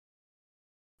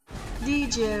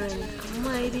DJ Ren,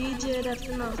 my DJ that's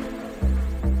enough.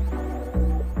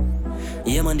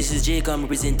 Yeah man, this is Jake, I'm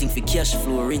representing for Cash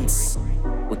Flow Rinse.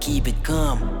 We keep it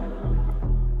calm.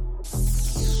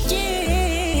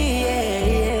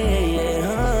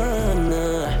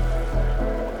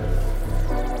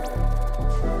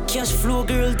 Cash flow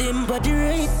girl, them body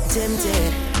right,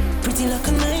 tempted. Pretty like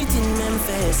a night in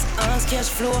Memphis. Ask cash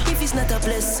flow if it's not a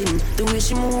blessing. The way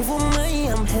she move on my,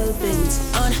 I'm helping.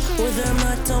 And whether or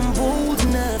not I'm bold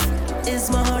enough, is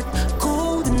my heart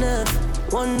cold enough?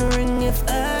 Wondering if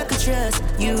I could trust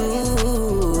you.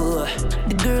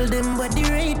 The girl, them body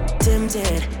right,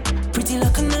 tempted. Pretty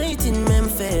like a night in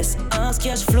Memphis. Ask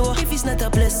cash flow if it's not a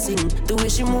blessing. The way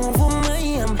she move on my,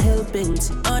 I'm helping.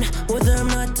 And whether or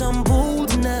not I'm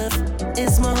bold enough,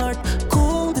 is my heart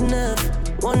cold enough?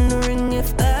 Wondering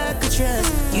if I could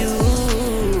trust you.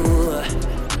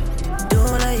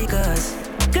 Don't like us.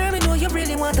 Girl, I know you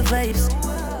really want the vibes.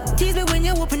 Tease me when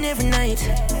you're open every night.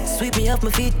 Sweep me off my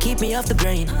feet, keep me off the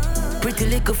grind. Pretty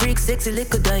little freak, sexy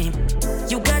little dime.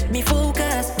 You got me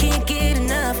focused, can't get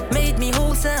enough. Made me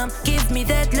wholesome, give me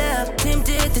that love.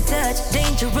 Tempted to touch,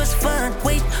 dangerous fun.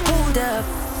 Wait, hold up,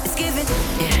 it's giving,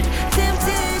 yeah.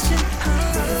 Temptation,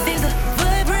 feel the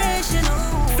vibration.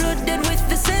 Flooded with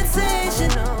the sensation.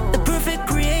 The perfect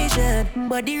creation,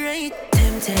 body right,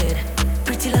 tempted.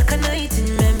 Pretty like a night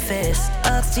in Memphis.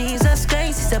 Ask Jesus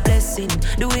Christ, it's a blessing.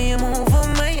 The way you move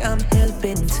on my, I'm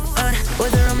helping. And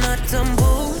whether I'm not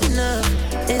bold enough,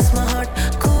 is my heart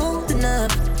cold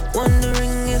enough?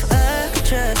 Wondering if I could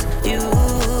trust you.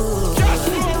 Just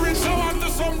worry, so after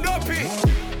some duppy.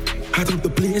 I took the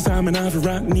place, I'm an half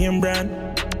rock name brand.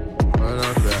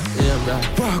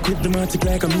 Walk with the matic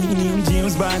like I'm eating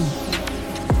James Bond.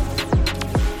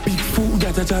 Big food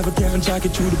that I travel can't track it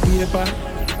through the paper.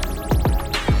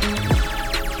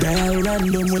 Dial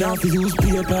random when I have to use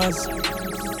papers.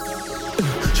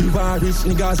 She want rich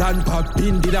niggas and pop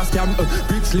in, did a scam.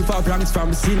 Bitch live for pranks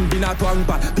from sin, bin a twang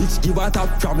pa. Bitch give a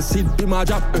tap from sin, be my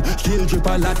job. Kill drip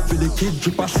a lot for the kid,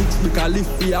 drip a six, make a lift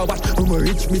for a watch. I'm a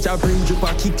rich bitch, I bring drip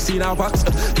a kicks in a box.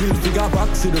 Build figure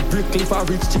box, in the brick, live a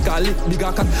rich chick, a lick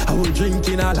bigger cock. I will drink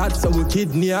in a lot, so we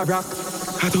kidney a rock.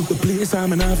 I took the place,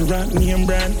 I'm an half rock name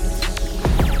brand.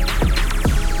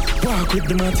 Walk with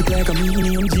the matic like I'm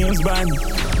eating James Bond.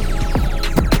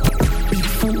 Big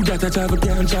food that I travel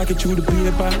can't track it through the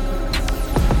paper.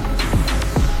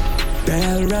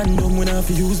 Dial random when I have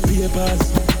to use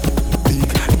papers. Big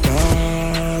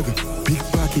bag, big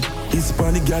pocket. This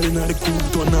funny gal in the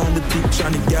coupe, turn on the pitch.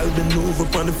 And the gal bend over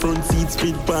on the front seat,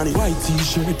 spit bunny. White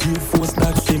t-shirt, Air Force,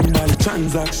 that criminal.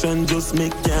 Transaction just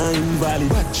make ya invalid.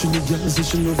 Watching the gal, so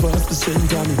she love us to send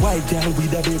to me. White gal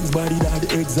with a Benz body,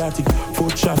 that exotic. For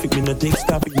traffic, me no take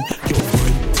stopping. Yo,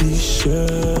 white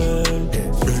t-shirt,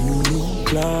 brand new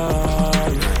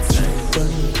cloud. Cheap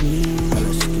and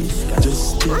clean,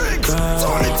 just take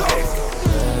out.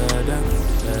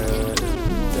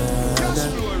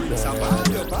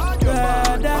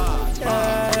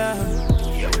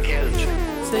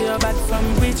 Say you're bad from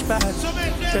which part?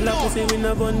 Tell her pussy we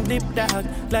no gun dip dog.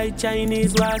 Like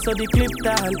Chinese war so the clip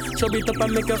tag. Chub it up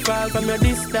and make you fall from your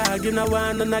disc tag. You know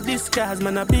want none of this cars,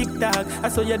 man a big dog. I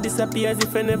saw you disappear as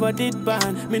if I never did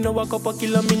ban. Me no walk up a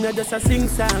kilo, me no just a sing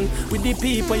song. With the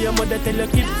people your mother tell your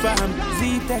kid fam.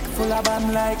 Z-Tech full of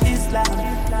bam like Islam.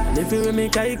 And if you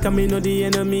make I come, me know the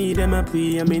enemy. Them a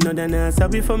pray and me know they not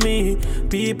sorry for me.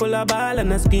 People a ball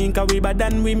and a skin, cause we bad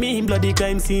than we mean. Bloody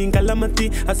crime scene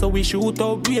calamity. I saw we shoot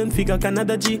out we and figure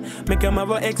Canada G. Make them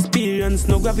have a experience,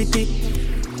 no gravity.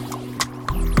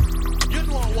 You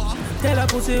know what? Tell a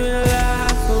pussy we no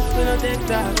laugh, we no take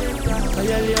that. Cause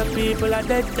your people are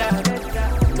dead dog.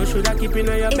 You shoulda keep in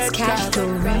your bed chat.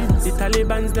 The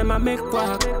Taliban's them a make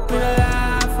walk. We no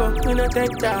laugh, we no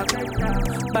take that.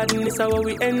 Badness is how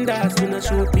we end us. We no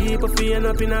show people feeling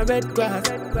up in a red grass.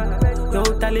 Yo,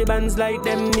 Taliban's like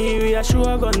them near we a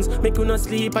show guns. Make you no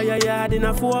sleep at your yard in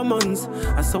a 4 months.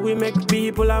 And so we make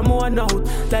people a more out.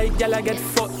 Like y'all get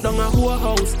fucked down a whole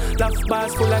house. Laugh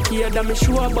bars full of care that me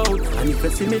sure about. And if you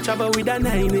see me travel with a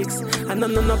 9X, and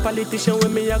I'm no politician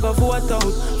when me a go vote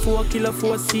out. 4 kilo,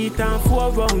 4 seat and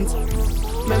 4 rounds.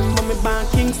 Remember me born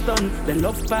Kingston. The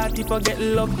love party forget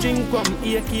love drink rum.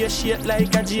 AK shit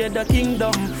like a Jada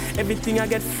Kingdom. Everything I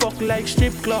get fucked like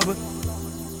strip club.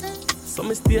 So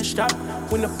me stay sharp.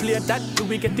 When I play that, do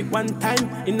we get it one time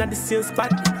in the same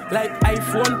spot? Like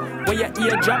iPhone, where your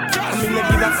ear drop. I mean, I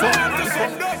give a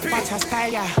fuck. Watch a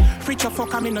style, yeah. Freak your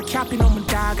fuck, I'm in no capping on my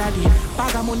dog, I did.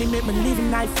 Bag of money make me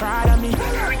living life proud of me.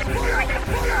 Freak your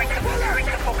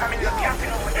fuck, I'm in no capping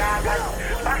on my dog, I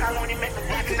did.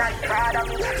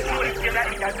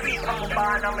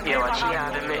 Yeah, what she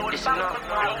have to make this enough.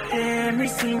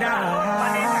 Everything that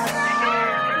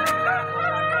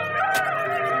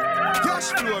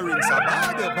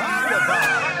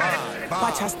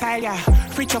watch her style, yeah.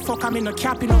 Preacher fuck, I'm in a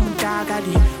capping on my dog,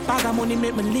 addy. Bag of money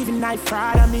make me living life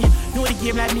proud of me. Know the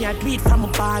game like me, I do it from a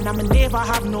barn. I'ma never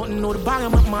have nothing, know the bag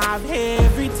of my have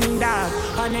everything, dog.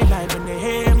 On the line when they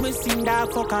hear me sing,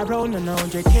 dog. Fuck around and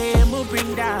 100K, me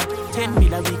bring dog. 10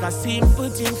 million, we got simple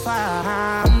thing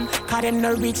fam. Cause them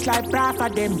no rich like bra for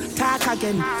them. Talk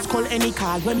again, skull any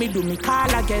call. When me do me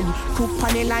call again. Cook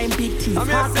on the line, big teeth,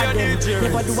 talk again.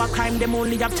 Never do a crime, them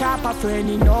only have chopper friend,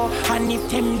 you know. And if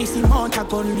them this amount a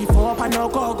gun live up, I no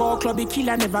go clubby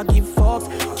killer never give fucks.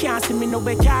 Can't see me no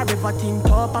way car ever think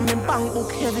up. I'm in bank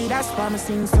book heavy, that's why me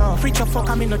sing so. Preacher fuck,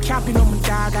 I'm in a capping on my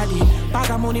dog addy.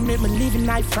 Bag of money make me living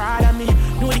life proud of me.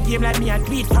 Know the game like me, I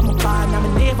do it from a barn.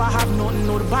 I'ma never have nothing,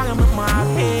 know the bag of my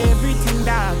have everything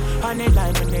dog. On the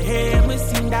line when they hear me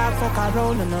sing dog, fuck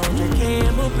around and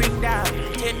 100K me bring dog.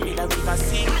 10 million we can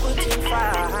sing good thing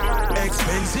far.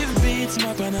 Expensive beats,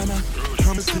 my Panama.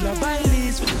 I'm still a buy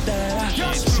lease with the dollar.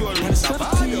 When it's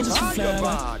 17, just to fly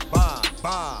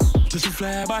back. Just to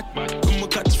fly back. Come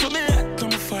catch for me,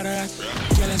 come for that.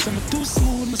 Girl, I say I'm too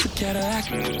smooth, must a Cadillac.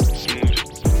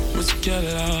 Must a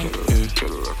Cadillac,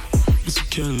 must a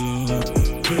Cadillac.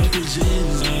 Purple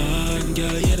jeans on,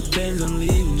 girl, yeah, the Benz I'm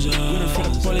leaving, John. When I'm for the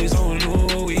police, I don't know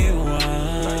what we want.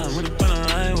 When I'm on the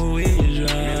line, what we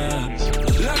drive.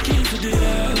 Lucky for the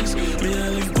ass, me I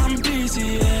live on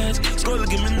PCS. Skull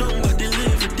give me number, they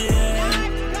live for the air.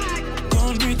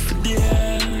 Concrete for the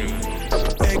air.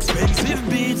 Expensive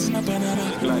beats in my Panama.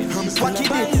 I'm still a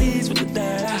buy lease with the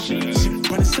dollar. She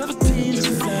on the 17, just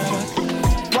to fly back.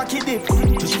 What you did?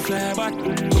 Just to fly back.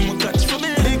 Come catch for me.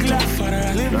 Big laugh,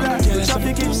 live laugh,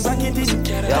 traffic in, back it in.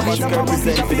 Yeah, I must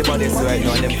represent for the bodies right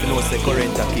now and them know say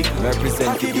current a kick.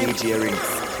 Represent for DJ Rings.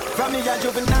 From me a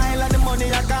juvenile and the money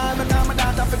I got. Me call my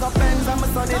daughter for go friends and my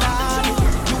son in army.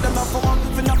 You them up for one,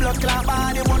 for no blood clot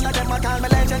body. One of them I call me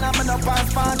legend, I'm no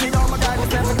pass party. Oh my God,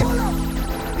 it's never good.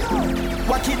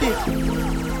 What you did?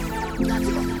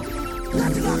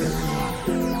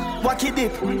 What you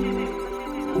did?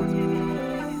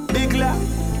 Big la,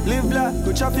 live la,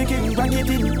 go trafficking, back it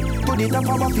in. Put it up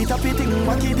on my feet, up it in.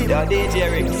 What you did? Yeah,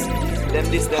 DJ Rings. Them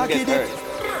this them get hurt.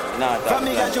 Nah, from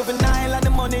me a juvenile and the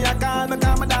money I call. Me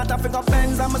call my daughter for go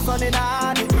friends and my son in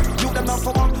army. You them up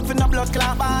for one, for no blood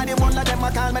clot body. One of them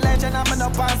I call me legend, I'm no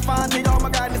pass party. Oh my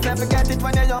God, this never forget it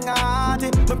when you're young and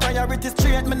hearty. My priorities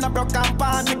straight, me no broke and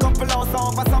party. Couple house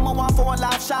over, someone want for a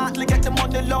laugh shortly. Get the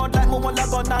money load like me want a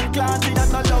gun and clan. She has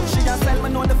no love, she has sell me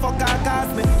know the fuck I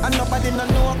cost me. And nobody no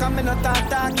know, cause me no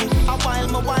talky. A while,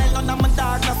 me wild, and I'm a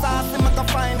dark, no saucy. Me can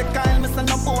find the Kyle, me send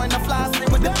no boy, no flossy.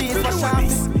 With the beast for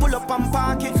sharpie, pull up and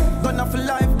park it. Gonna for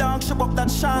life, dog, show up that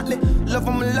shortly. Love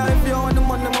of my life, yo, and the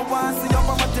money my want. See how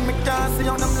much me can't see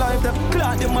on them life. Them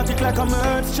clock, them magic like I'm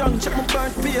earth strong. Check my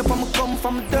burnt paper, me come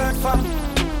from a dirt farm.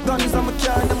 Guns on my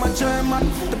car, them a German.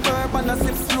 The bourbon, I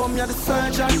sip slow, me a the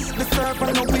surgeon. The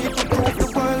servant, no people prove the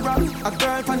world wrong. A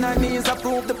girl on her knees, I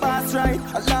prove the boss right.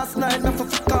 Last night, I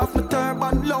fuck off my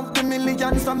turban. Love the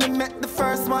millions, so me met the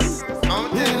first one.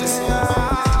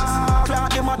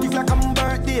 Clock, them magic like I'm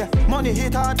birthday. Money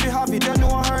hit hard, we have it, you know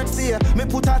I hurt here. Me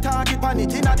put a target on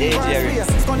it in a the first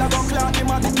place. Skull a gun clock, them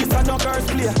magic, this a no burst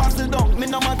play. Bustle down, me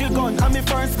no muggle gun, and me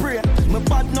first spray. Me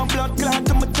bad no blood clot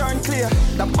till me turn clear.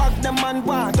 The bag them man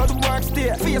want, all the work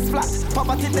stay. Face flat,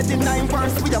 poverty let the 9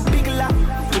 verse. We a big lap,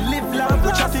 we live life,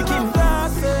 we traffic in.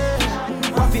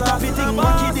 Waff it, thing,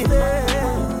 wack it in.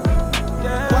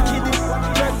 Wack it in.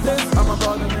 Check this, I'm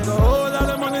about to make a whole lot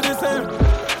of money this year.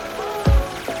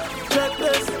 Check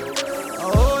this, a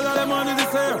whole lot of money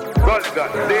this year. God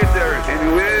got later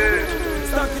anyway.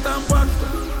 Stack it and pack,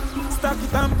 stack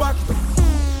it and pack.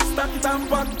 Stack it and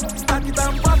pack, stack it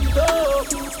and pack it up.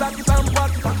 Stack it and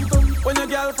pack it up. When your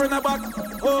girlfriend a back,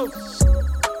 oh.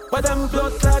 But them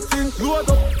blood clotting, load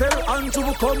up, tell Andrew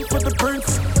will come for the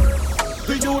prince.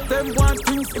 The youth them want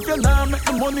things, if you nah make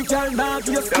the money, girl nah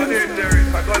do your skins.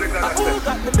 I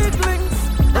got the big links,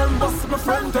 them boss my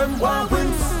friend, them want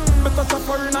wins. Better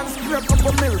suffering and scrape up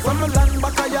a mill, from the land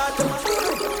back a yard.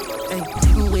 Hey,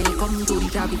 welcome to the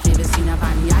traffic, never seen a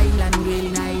van the island,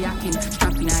 really nice yakin.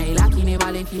 Strapping a lucky,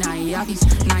 never left in a office.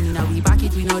 Nine in a we back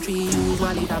it, we no tree,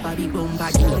 usually have a big bomb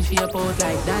back. It shape out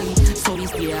like Dali, so we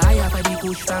stay higher for the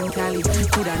push from Cali.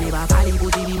 Coulda never valley,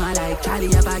 but it be my like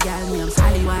Charlie. Have a girl named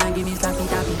Sally, wanna give me slappy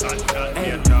tappy.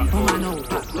 Hey, woman out,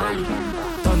 back Mali.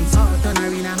 Turn south, turn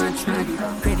arena match natty.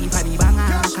 Ready for the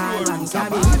banger, call and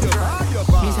cabby.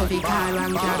 Me say the car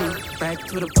and cabby. Right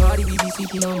to the party, we be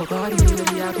seeking on my body. Nigga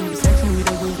be out in the section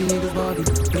with a goofy nigga's body.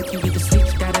 Make you get the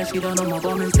switch, got that shit on my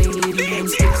bum and stay lady. Them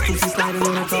sticks, pussy sliding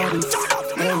in the party.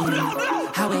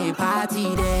 How a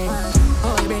party there?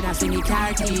 Oh, I better see me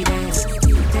carty there.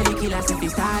 Tell the killers if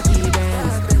it's starty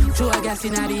there. Show a gas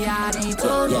in the yard, yeah,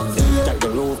 got the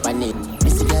rope on it.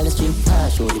 Missy girl is straight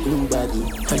fast, show the blue body.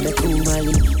 And the true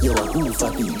money, you a goof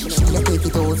a bitch. She a take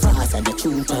it out fast and the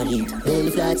true on it.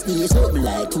 Belly flat stay something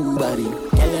like two body.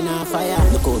 Girl you on fire,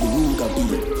 look how the roof got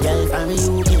beat. Girl from the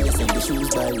UK, you send the shoes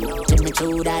body. Check me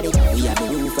through daddy, we have the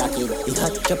roof rocket. The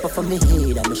hot chopper from the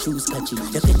head and my shoes catchy.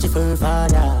 You catch it for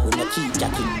father, when I keep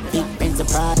jacking. Big pens of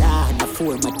Prada and the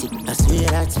 4matic. I swear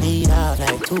that's made off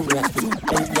like two rackets.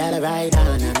 Big girl a ride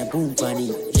on and a boom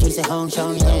bunny. She say Hong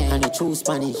Kong, yeah, and a true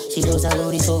Spanish. She does a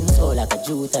load it so so like a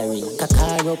jewelry.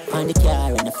 Car up on the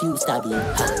car and a few stabbing. Ha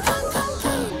ha ha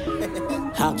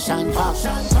ha. Action pop.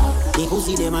 The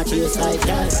pussy them a chase like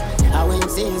girls. I when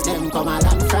things them come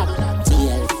along frack.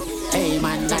 Feel, hey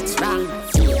man that's wrong.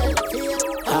 Feel,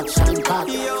 action pop.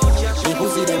 The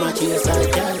pussy them a chase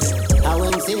like girls. I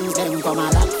when things them come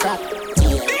along frack.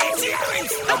 Feel.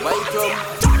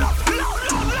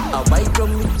 A white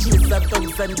drum with chase and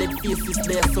thugs and dead faces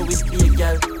there, so it's be a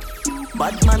girl.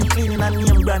 Bad man cleaning and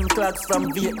name brand clocks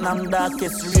from Vietnam,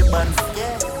 darkest ribbons.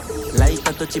 Light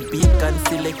a touch of bacon,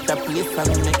 select a place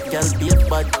and make girl beat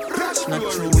bad.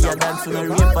 Not true, we a dance with no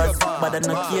ravers, but I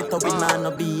no cater, we nah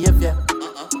no behavior.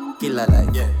 Killer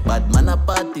like, bad man a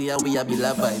party and we a be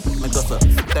la vibe. Me go so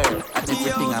stir and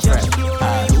everything a fry.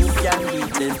 Who can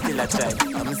beat them still a try.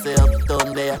 I'm say up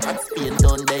down there, Spain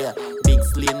down there. Big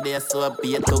slim there, so I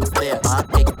be a thugs there. My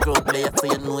big crowd player, so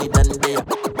you know it done there.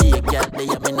 Be a girl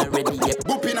there, me not ready yet.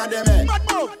 Booping at them head.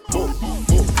 Boop, boop, boop,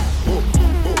 boop, boop,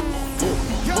 boop.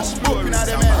 Booping at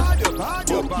them head.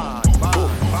 Boop, boop,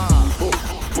 boop,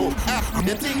 boop.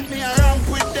 They think me a ramp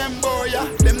with them boy, yeah.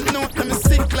 Them know them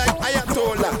sick like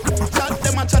Ayatollah. Chat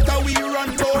them a chatter, we run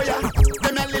boy, yeah.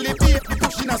 Them a lily baby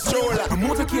pushing a stroller. A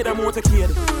motorcade.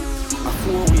 A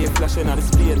four-way flashing on the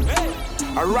spleen.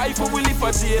 A rifle will lift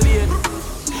a tail lane.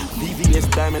 VVS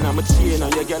diamond on my chain.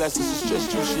 And your girl has to stress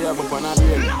through, she have up on her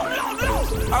brain.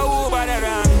 Oh, over the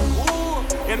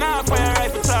run. You're not fire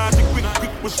rifle charge.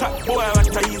 Quick, we shot boy,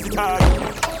 what a easy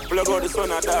target. Plug out the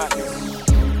sun of darkness.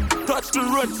 Touch the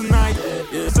road tonight.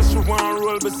 So she wanna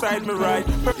roll beside me right.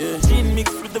 Gene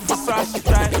mixed with the Versace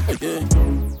tie.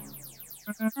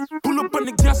 Pull up on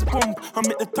the gas pump, I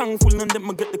make the tank full and then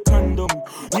I get the condom.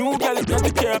 New gal it got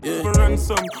the care for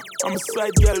ransom. I'm a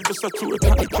side gal just a true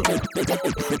tantrum.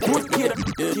 What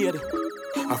kid?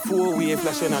 A four-way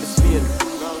flashing on the spin.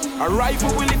 A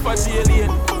rifle will lift a jail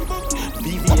lane.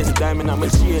 VVS diamond on my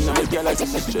chain. And my gal I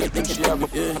just a straight and she have my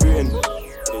brain.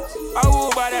 I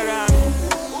over the run.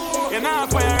 You're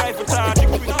not fire rifle target.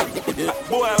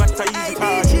 Boy, what a easy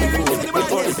target.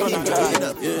 Before the sun and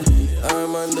God. Our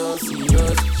man don't see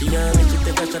us. She can't make you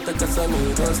take a shot at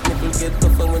Casamigos. Nipple get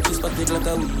tougher when she spotted like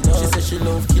a weed. She says she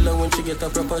love killer when she get a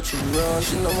proper chew run.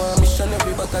 She know her mission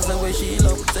every back as the way she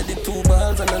love. Said the 2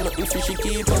 balls and a nothing fish she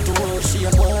keep out to work. She a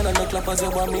one and a clap as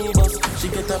you want me bus. She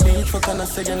get a beach for can I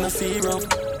say and a syrup.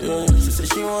 Yeah, she say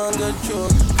she want get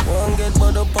choked. Want get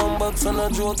bud up on box on a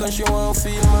joke. And she want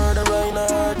feel murder in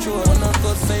her throat. When I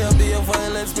cut say I be a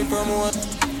violence me promote.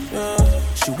 Yeah,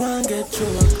 she want get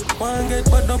choked. Want get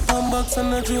bud up on box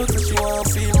on a joke. So she want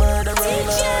feel murder in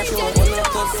her throat. When I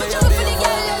cut say I be a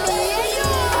violence.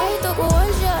 I took 1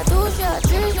 shot, 2 shot,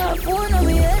 3 shot, 4. Now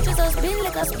we head just a spin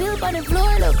like a spill on the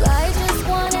floor. Look, I just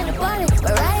want anybody,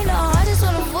 but right now I just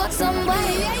wanna fuck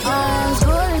somebody. I'm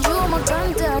scrolling through my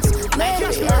contacts. Man,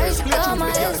 I should call my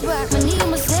ex back. I need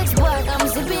my sex back. I'm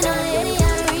sipping on any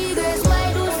regrets.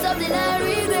 Might do something I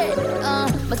regret.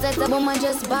 But sex up on my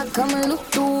chest back. Come and look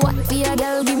to what for a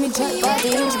girl. Give me check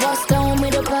 40-inch bust down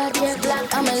with a project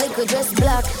black. I'm a liquor dress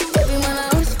black. Every man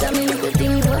I wish that me little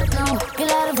things work now. Get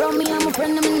out from me, I'm a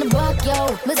friend, I'm in the back,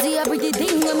 yo. Me see a pretty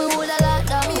thing, I'm a hold a lot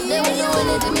down. Then we know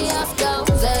anything me ask out.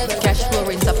 Cash flow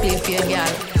rinse a play for your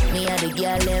girl. Me a the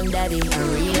girl, them daddy. A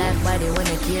real life body, when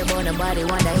I care about the body.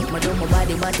 Wonder if my do my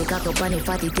body, but the cock up on the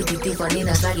fatty, titty, funny,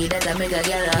 na saggy. That I make a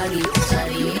girl huggy.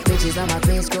 Sorry, bitches on my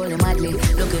face, scrolling madly.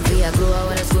 Looking for a grow, I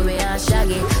wanna screw me and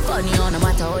shaggy. Funny on no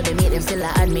matter how they meet them, still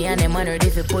I add me. And them honored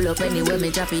if you pull up anywhere,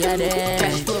 me choppy at them.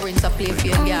 Cash flow rinse a play for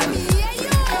your girl.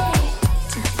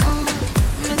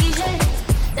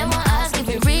 Them want ask if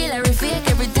it real or it fake.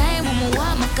 Every time when I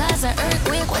walk, my cause an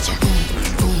earthquake. Watch it, boom,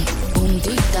 boom, boom,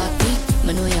 tick tock, tick.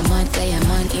 I know you're mad, cause you're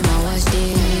man, in my watch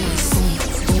this. Boom,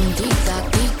 boom, tick tock,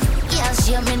 tick. Yeah,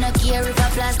 she me no care if I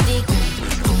plastic.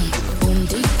 Boom, boom,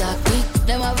 tick tock, tick.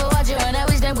 Them have a watch it and I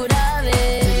wish them could have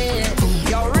it. Boom,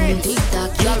 boom, tick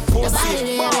tock, tick. The body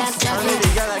they have traffic.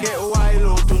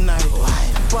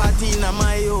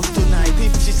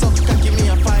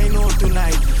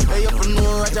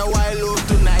 Roger wild out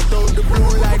tonight. Out the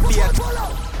blue light here.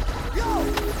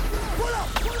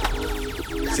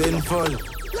 Sinful.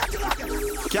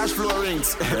 Cash flow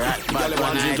rings. Right, but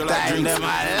one night time them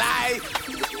alive.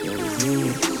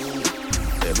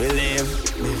 They believe.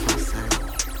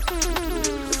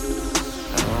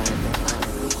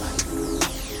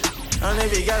 And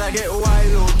every girl I get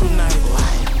wild out tonight.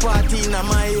 Party in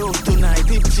my house tonight.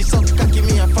 If she suck cocky,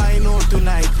 me a find out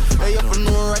tonight. I up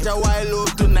know Roger wild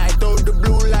out tonight. Out the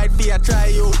blue light, be a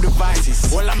try out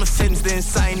devices. All I'm a sense then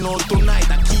sign out tonight.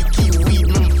 I keep weed,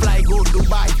 me fly go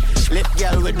Dubai. Let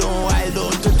girl we don't wild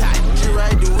out too tight. She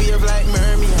ride the wave like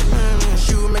mermaid.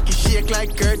 She make it shake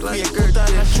like Kurt. Like Kurt on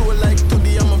a show like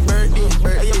today I'm a birthday.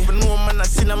 I up know man I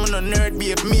seen I'm a nerd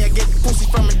babe. Me I get pussy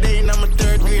from a day and I'm a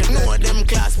third grade. No of them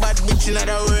class bad bitch in the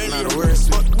world. Not the worst,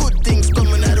 but good things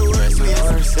coming out the worst ways.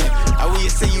 I will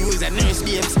say you was a nurse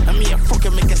babes. And me a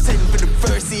fucker make a send for the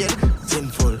first year.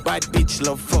 Sinful, bad bitch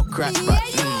love fuck rat bad.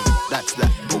 That's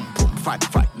that boom boom fat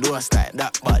do a style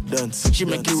that bad dance. She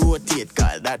make you rotate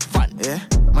call that fun. Yeah,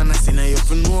 man I seen her you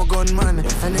for no gun man.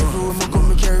 And everywhere me come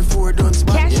me carry 4 guns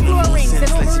back. Cash flow rings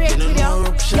and overrate video. You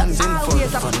always a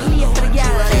place for the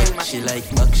girl. She like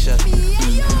backshot.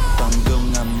 Bang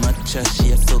bang and matcha.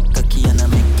 She a so cocky and I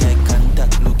make eye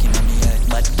contact looking at me eye.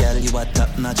 Bad girl you a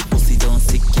top notch pussy don't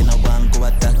sick you know want go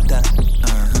attack that.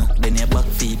 Then your back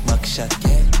feet back shot.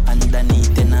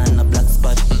 Underneath and on a black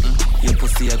spot. Your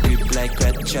pussy a grip like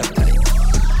red chat.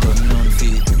 Don't know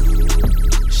feet.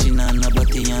 She not no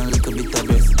body and little bit of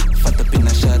breast. Fat up in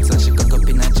her shots and she cock up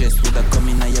in her chest. Would I come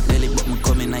in your belly but me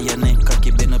come in your neck.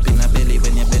 Cocky bend up in her belly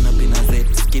when you bend up in her zip.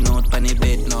 Skin out pan the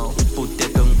bed now. Put your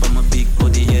tongue from my big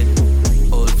body head.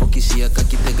 Old fucky she a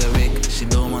cocky take a wreck. She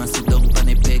don't want sit down pan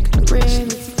the peg.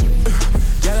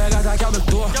 Girl I got a camel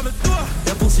toe.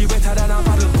 Your pussy wetter than a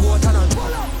paddle boat.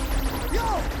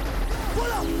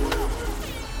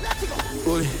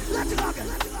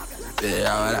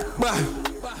 Yeah, voilà.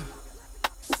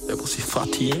 Le pussy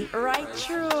fatigué. Right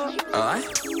through. Alright.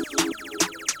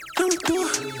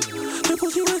 Le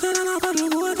pussy wetter than a paddle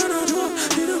boat.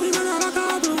 You don't even have a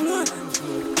cable blood.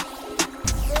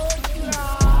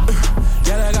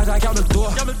 Girl I got a camel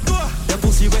toe. Your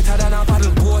pussy wetter than a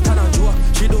paddle boat and a jaw.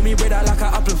 She do me better like a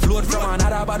apple float from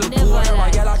another bottle boat. And my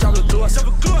girl I travel close.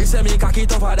 You say me cocky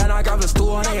tougher than a gravel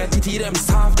stone. And your titty them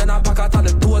soft than a packet of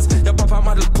the toes. Your papa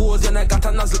model pose, you got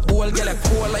a nozzle hole. Girl a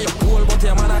cold like your pole, but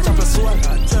your man a chop a soul.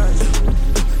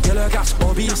 Girl a catch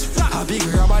obese. A big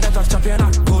rubber that a champion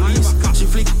at police. She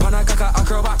flick pan a caca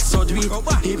acrobat so do it.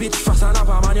 He bitch fast and up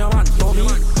a man your man dummy.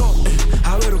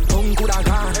 I wear the tongue coulda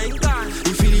gone.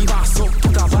 If you leave her so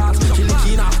put a vase. She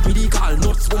licking off medical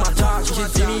nuts for my charge. She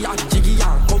see me a jiggy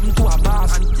and come to a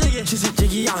bars. She see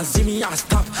jiggy and see me and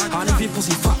stop. And if you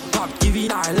pussy fat pop, giving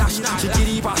her a lash. She did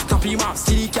it past stop him up,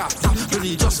 see the cap stop.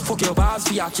 Really just fuck your bars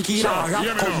for your chicken and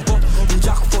rap combo. The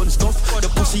jack fun stuff. The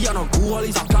pussy and a goal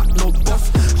is a platinum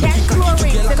buff. Cash flow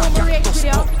rings and overrate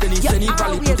video. You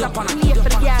always a place for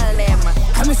the girl them.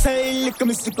 I'm say lick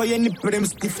me sick of your nipple them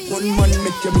stiff. One man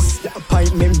make you miss the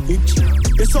appointment bitch.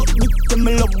 You suck dick to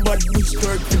me love bad bitch.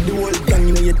 Work to the whole gang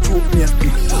you know you choke me a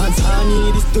spit. Dance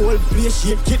honey this the whole place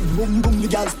shake it. Boom boom the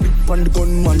girl split on the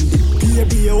gunman dick.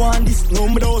 Baby you want this? No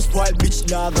me don't spoil bitch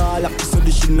dog all up so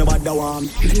the shit nobody want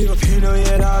me. Leave up in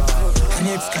your dog. And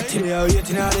it's got to be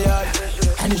waiting on the yard.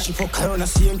 And if she fuck her on the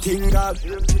same thing dog.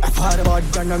 I thought about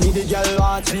gun and me the girl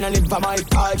want. And I live by my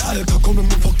part. I'll come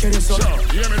and fuck your son.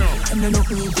 And then up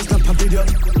me to stop a video.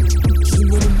 She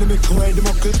know them to make her wear the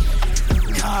muckle.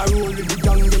 Car roll with the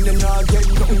young and then I get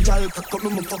nothing girl.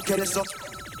 Come and fuck your son.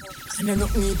 And then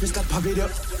up me to stop a video.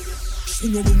 She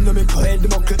know them to make her wear the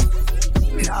muckle.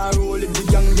 Car roll with the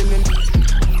young and then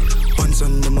once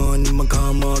on the morning, my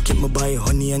karma keep me buy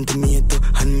honey and tomato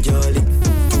and garlic.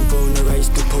 2 pound of rice,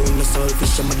 2 pound of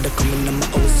saltfish. I'm at the coming on my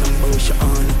house and bush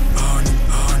honey. Honey.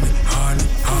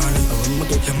 I'ma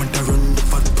get your mother run the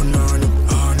fat punani.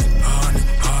 Honey.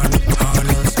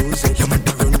 So say your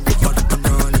mother run the fat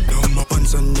punani.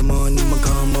 Once on the morning, my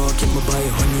karma keep me buy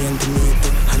honey and tomato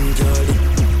and garlic.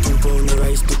 2 pound of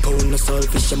rice, 2 pound of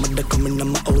saltfish. I'm at the coming on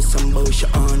my house and bush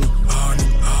honey.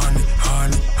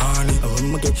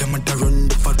 I'ma get your mother run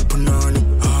the fat punani.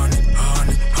 Honey.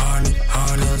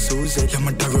 So say your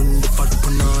mother run the fat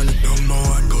punani. Number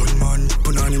 1 gunman.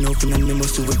 Punani nothing and they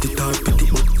must do with the top. Pity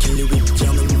but kill you with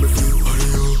jam and review.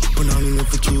 Punani no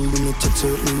for you. We no chat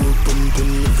certain no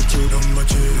pumping no for you. Number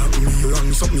 2 help me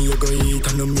wrong. Suck me a go eat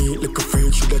and no meat like a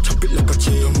freak. Shoulda chop it like a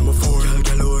chain. Number 4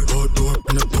 galore. Outdoor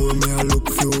and a pour me a look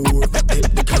few. Hit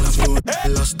the caliphone.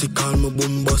 Elastic call me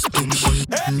bombastic.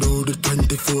 Do the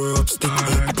 24 up stick.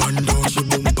 Up and down she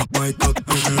boom pop my cock.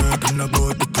 And I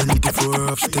got the 24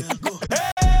 up stick.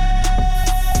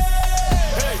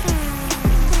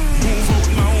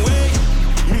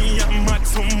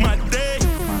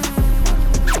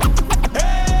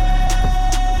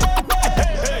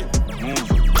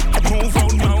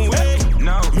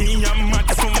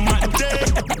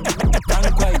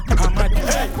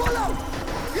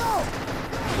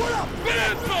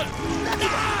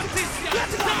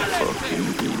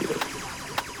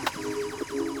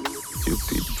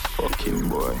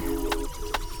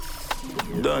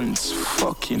 Dunce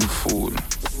fucking fool.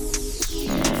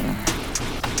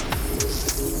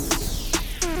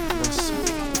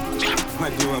 My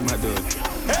dude.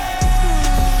 Hey!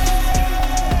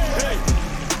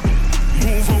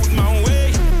 Move out my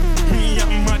way. Me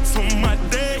and Matt from my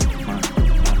day.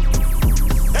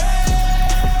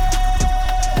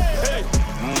 Hey!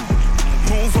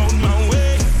 Move out my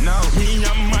way. Now me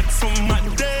and Matt from my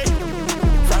day.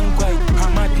 Frank White,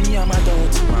 I'm at me, I'm a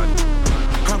dot.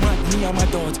 I'm at me, I'm a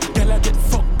dot. Girl, I get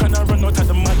fucked and I run out of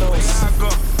the madhouse.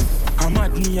 I'm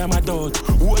at me, I'm a dot.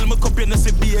 Hold my cup, you know,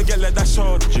 see be a girl at that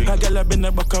short. A girl I been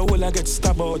a back, a hole, I get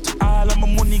stabbed out. All of my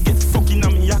money get fucking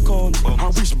on me account. I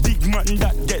wish big man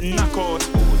that get knocked out.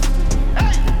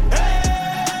 Hey!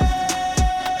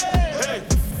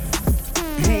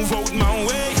 Move out my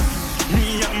way.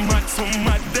 Me and Matt from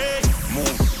my day.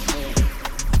 Move.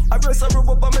 I press a rub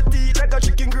up on my teeth like a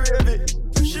chicken gravy.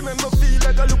 She make me feel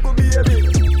like a little baby.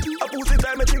 I put it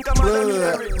time, I think I'm a baby.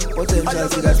 Potential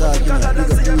see that talking about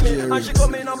big up DJ and she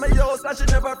come in on my house and she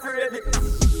never afraid it.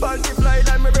 Panty fly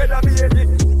like my brother baby.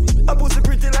 I pussy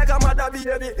pretty like a mother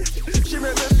baby. She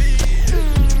make me feel.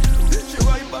 She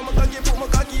wipe on my cocky, put my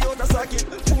cocky out the socket.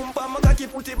 Boom on my cocky,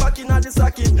 put it back in the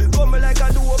socket. Come me like a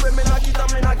duo, when me knock it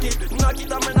and me knock it. Knock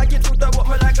it and me knock it, put her what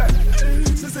me like her.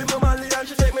 She say me manly and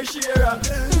she take me share.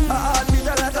 I heart beat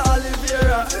her like a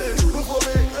Oliveira. Before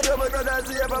me, I don't make her dance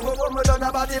here. Before me done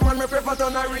a body man, me prefer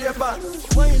turn a raper.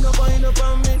 Wind up on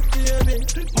me, baby.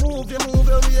 Move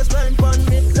your waistline pon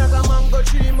me. Like a mango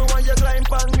tree, me want you climb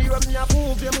pon me. When me a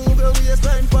move your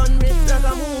waistline pon me. Like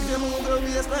a move your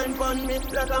waistline pon me.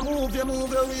 Like a move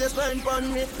your waistline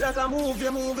pon me. Like a move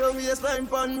your waistline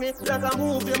pon me. Like a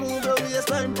move your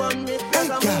waistline pon me.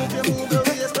 Like a move your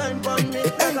waistline pon me.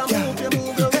 Like a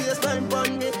move your waistline pon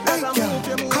me. Like a move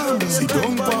your Sit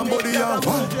down, pan body and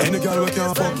one. Any girl we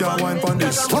can fuck your wine pon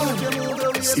this one.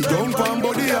 Sit down, pan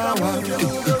body and one.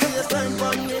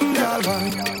 Girl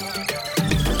one.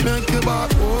 Make your back,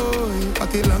 boy.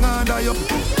 Cocky long under you.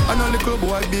 And a little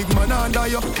boy, big man under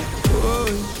you.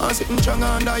 Boy, I'm sitting strong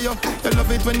under you. You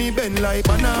love it when he bend like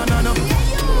banana, no.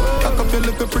 Cock up your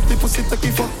little pretty pussy, take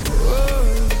it fuck.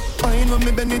 Fine when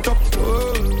me bend it up.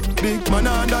 Big man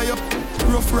under you.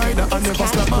 Rough rider and never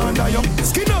slap under you.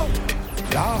 Skin up.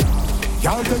 Yeah,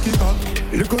 y'all take it back.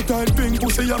 Little tight pink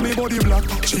pussy and me body black.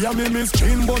 She and me miss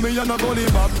chin, but me and a gully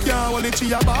back. Yeah, well it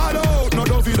she a bad out, no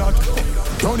dovey that.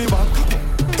 Turn it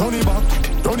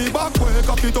back, wake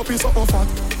up it up is something fat.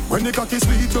 When the cocky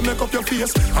sweet, you make up your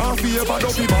face. And favor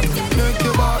dovey back. Make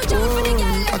your back,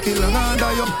 oh, cocky long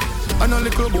under you. And a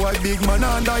little boy, big man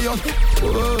under you.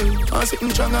 Oh, I'm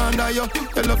sitting strong under you.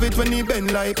 You love it when he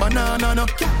bend like banana, no.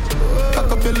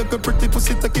 Cock up your little pretty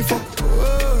pussy, take it fuck.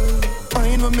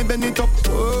 Fine when me bend it up.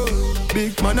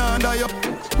 Big man under you.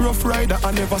 Rough rider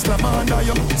and never slam under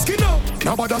you. Skin out,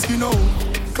 now bother skin out.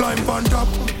 Climb on top.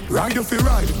 Ride you fi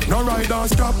ride, no ride and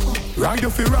stop. Ride you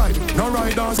fi ride, no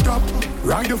ride and stop.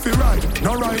 Ride you fi ride,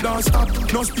 no ride and stop.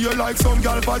 No stay like some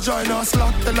girl vagina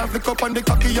slap. Tell her flick up on the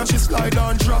cocky and she slide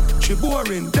and drop. She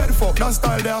boring, dead fuck, that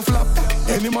style there flap.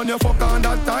 Any man you fuck on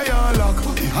that tie and lock.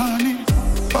 Honey,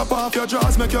 pop off your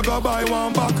jaws, make you go buy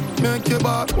one back. Make you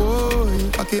back, oh,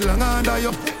 cocky long under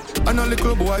you. And a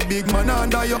little boy, big man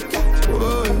under you.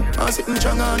 Oh, I'm sitting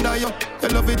strong under you. You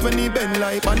love it when he bend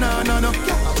like banana, no.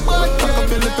 Cock up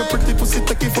your little pretty pussy,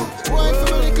 take it fuck.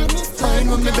 Fine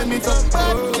when me bend it up.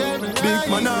 Big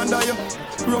man under you.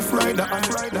 Rough rider and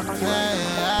rider.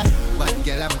 But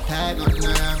girl, I'm tired, nothing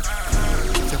around.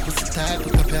 Your pussy tight,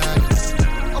 put up your hand.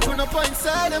 Open up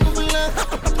inside and move along.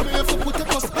 Me have to put up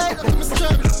a spike up to my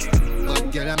strap.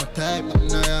 But girl, I'm tired,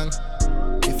 nothing around.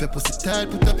 If your pussy tight,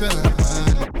 put up your hand.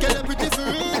 Girl, I'm pretty for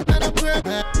real, not a brag.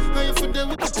 How you for them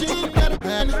with the jean, not a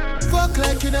band. Fuck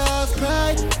like you have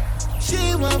pride.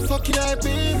 She want fucking I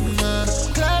be, man.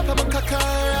 Climb up a cock,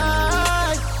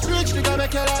 alright. Rich nigga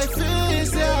make your life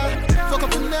easier. Fuck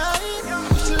up a night,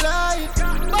 push a light.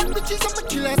 Bad bitches, I'm a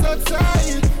killers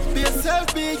outside. Be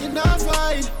yourself, be you not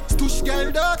fine. Stush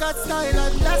girl, dog got style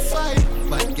and that's fine.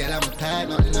 But girl, I'm tired,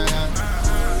 nothing around.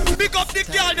 Big up the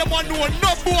girl, them one know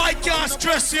no boy can't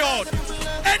stress you out.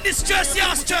 Any stress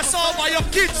you stress over your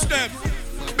kids them.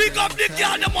 Big up the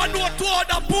girl, them one know two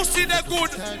other pussy they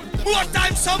good. More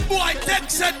time some boy take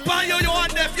set by you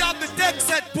and them you have the take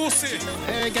set pussy.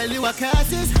 Hey girl, you a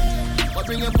cassis. But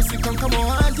bring your pussy come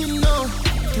on, you know.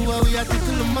 You are we are till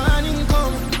the morning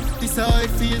come. This how it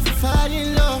feels to fall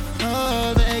in love.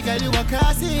 Oh, hey girl, you a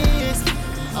cassis.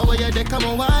 How are you there come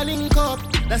on, wilding cup.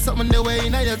 That's something the way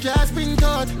now your dress been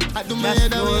taught. I do my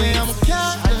head away, I'm a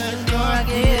cat.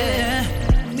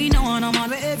 Me no want a man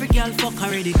where every girl fuck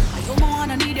already. You don't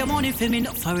wanna need your money for me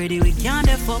enough already. We can't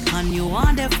the fuck and you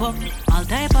want the fuck. All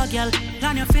type of girl,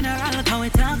 plan your funeral cause we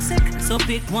toxic. So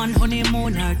pick one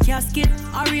honeymoon or casket.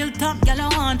 A real top girl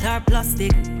you want her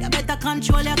plastic. You better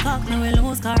control your cock, me will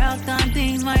lose character and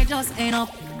things might just end up.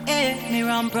 Hey, me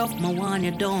ramp rough, my one you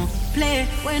don't play.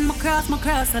 When my cross,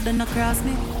 I don't cross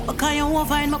me. Because you won't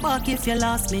find my back if you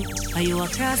lost me. Are you a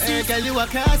crosses? Hey girl, you a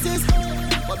crosses.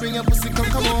 But bring your pussy, come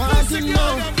on, hunting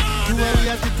now. You worry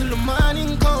at it till the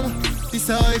morning come. This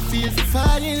how I feel for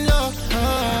falling in love.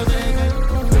 Oh, baby.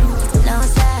 No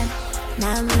side,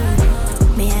 not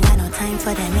me. Me ain't got no time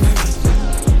for them in a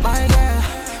day. My girl,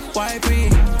 why pre?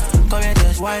 Come here,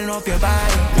 just wind up your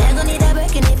body. Me gon' need a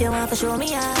break if you want to show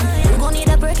me out. You gon' need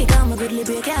a break, come a goodly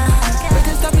break out.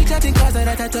 Better stop me chatting cause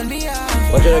that I turn me on.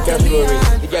 Watch out, cash flow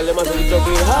ring. The girl them must be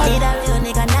juggling hard. Need a real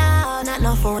nigga now, not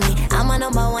no phony. I'm a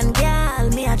number one girl,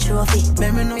 me a trophy.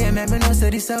 Let me know, yeah, let me know, say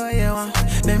this how you want.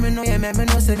 Let me know, yeah, let me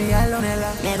know, say the alone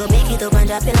hella. Me go pick it up and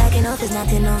drop it like enough is not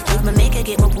enough. If me make her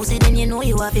get my pussy, then you know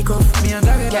you have to cuff. Me and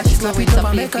Gary back, slap it up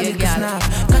and make a little snap.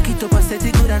 Cock it up and set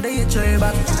it good and then you throw it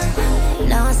back.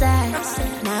 No side,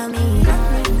 not me.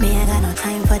 Me ain't got no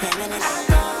time for them minutes.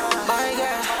 My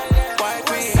girl, why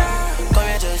pre? Come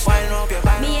here, just wind up your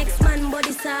body. Me ex-man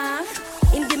body soft.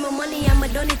 Him give me money, I'ma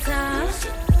done it off.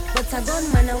 But a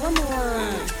gunman, I want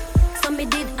more. So me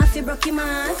did have to broke him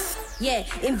off. Yeah,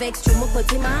 him vex through me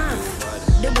cut him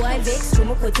off. The boy vex through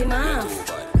me cut him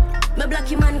off. Me black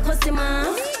him and cuss him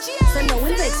off. So now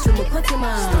him vex through me cut him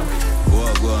off.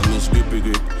 Go on, Miss Grippy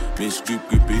Grip, Miss Grip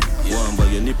Grippy. Go on, buy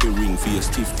your nippy ring for your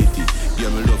stiff titty. Yeah,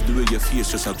 me love the way your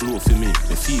face just a glow for me.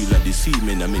 Me feel like the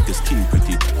semen and make your skin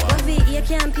pretty. Bobby, you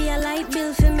can't pay a light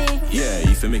bill for me. Yeah,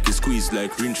 if you make it squeeze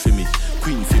like rinse for me.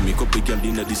 Queen for me, couple girl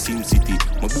in the same city.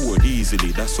 My bored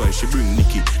easily, that's why she bring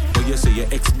Nikki. But you say your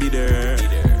ex bidder.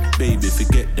 Baby,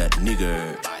 forget that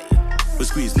nigga. But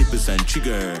squeeze nipples and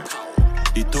trigger.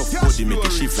 The tough body make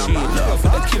a shift and back love for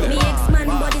the killer. Me ex-man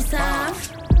body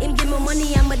soft. Him give me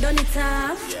money, I'ma done it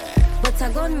off. But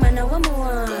a gunman, I want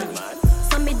more.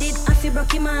 So me did have to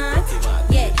broke him off.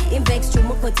 Yeah, him vex through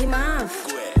me cut him off.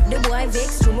 The boy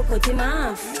vex through me cut him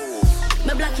off.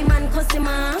 Me black him and cuss him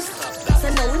off.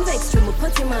 So now him vex through me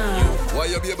cut him off. Why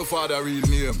your baby father real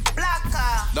name?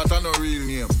 Blacker. That a no real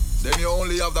name. Then you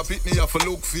only have the pitney you have to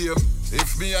look for him.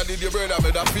 If me I did your brother,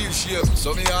 me da feel shame.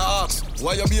 So me I ask,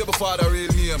 why your baby father real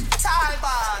name?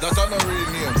 Talbot. That a no real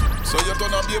name. So you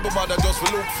turn a baby mother just for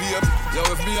look for him. Yo,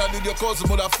 if me I did your cousin,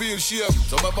 would I feel shame.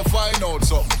 So me find out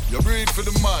something. You breed for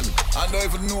the man, and don't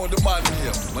even know the man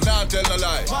name. Me not tell no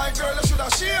lie. My girl, you should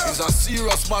have share. It's a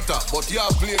serious matter, but you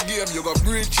play a game. You go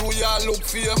breed through, you look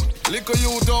for him. Little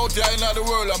youth out here in the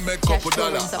world and make couple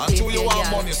dollars. Until you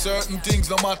want money, certain things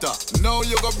no matter. Now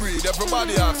you go breed.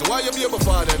 Everybody asks, why your baby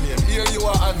father name? Here you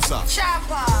are answer.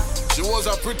 Chopper. She was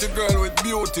a pretty girl with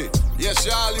beauty. Yes,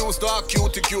 she all used to have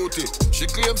cutie. She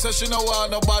claims that she no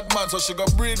want no bad man, so she go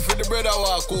breed for the bread I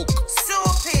want cook.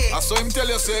 Soapy. I saw him tell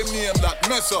you same name that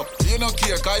mess up. You don't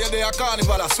care, cause you're there a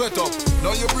carnival, I sweat up.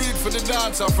 Now you breed for the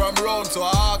dancer from round, so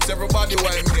I ask everybody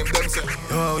why name them say.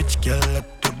 Yo, which girl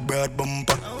let the broad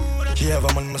bumper? She have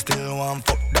a man, but still want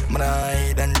fuck that man.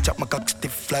 I then chop my cock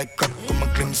stiff like cock. Come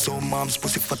and claim so mom's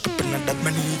pussy fat up in that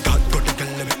many. Hot got the girl,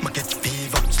 let me get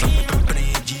fever. Slam it up in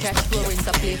the G's. Cash flow rings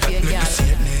a play for your girl. Let me see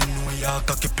it, no, yeah,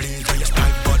 cocky please. I just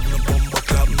style bad, no bumper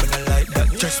club. Me I like that.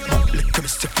 Chest back, lick me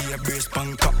stiff for your brace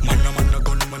punk up. Man, a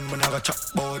gunman, man, I got chop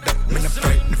about that. Me not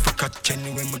frightened for catch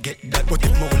anyway, me get that. But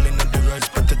if me willing to the words,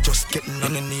 but I just get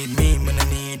none. You need me, man, I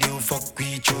need you. Fuck,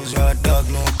 we choose your dog,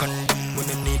 no condom. When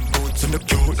I need boots, and the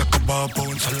cute like a bar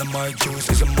bones. All of my juice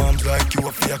is a mom's like you.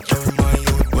 If you carry my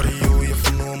youth, what are you? If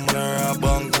you know, man, I rap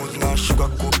on goes. Now sugar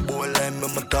coat boy, like me,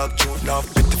 my talk truth. Now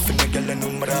fit the finna, girl, I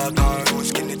know my dog can't roll.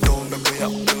 Skinny tone, me way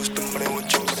up close to me, what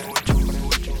choose.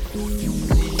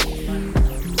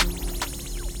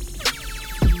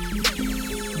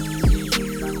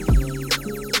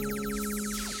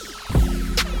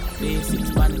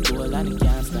 Basics, panic, goal, and it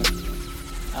can't stop.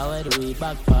 I wear the way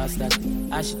back past that.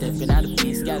 As she tapping at the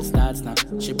place, girl starts now.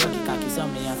 She broke the cocky, so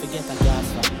me I forget a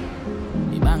gas for.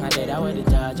 The bang dead, I wear the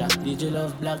charger. Did you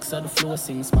love black, so the flow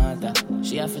sing smarter.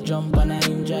 She have to jump on a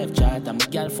in drive charter. My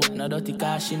girl foot no dirty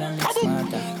car, she no make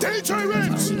smarter.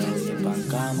 She don't flip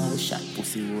and calm, I was shot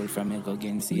pussy roll from her go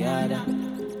against the other.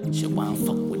 She want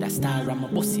fuck with a star, I'm a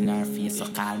bust in her face, so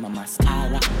call my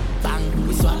mascara. Bang,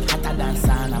 we swap hotter than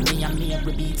sauna. Me and me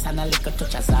every beats and a little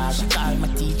touch of Zara. She call my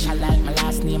teacher like my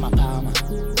last name, a Palmer.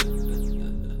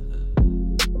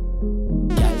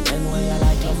 Girl, tell me why you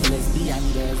like love lesbian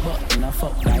girls, but you know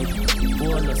fuck right.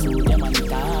 All the suit them and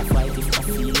it half white. If my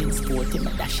feelings sporty,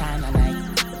 me dash on a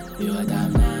night. You a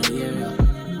damn now hear you.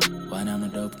 One of my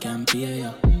dope can pay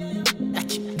you.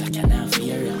 That you not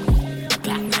fear you.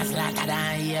 Black as like a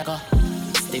damn here go.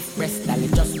 Stiff breast, dolly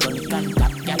just run the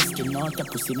contact. Girl skin out your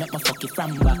pussy, make me fuck it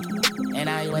from back. And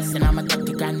I was in I'm a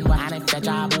 30 grand one. And if your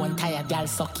job won't tired, girl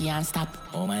suck you and stop.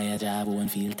 Oh my, your job won't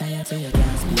feel tired so you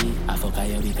can't speak. I fuck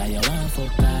you because you want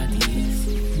fuck parties.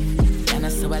 And I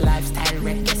see a lifestyle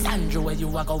reckless Andrew where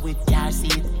you a go with your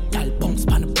seat. Girl bounce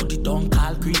pan the booty, don't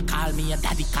call Greek. Call me your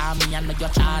daddy, call me and make your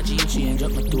charge it. Change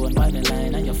up my tone by the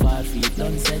line and your 4 feet.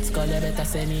 Don't sex call you better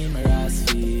send in my ass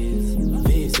fees.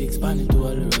 V6 pan it to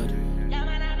all the road.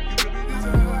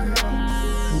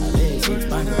 V6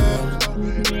 pan it to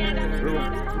all the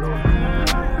road.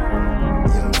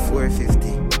 Yo,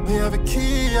 450. We have a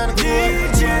key and a code.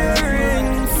 DJ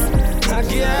rings.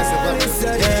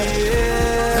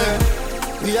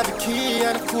 We have a key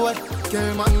and a code.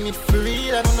 Girl, man, need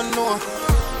free, I don't know.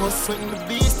 Was sweating the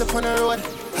beast upon the road.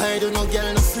 I don't know,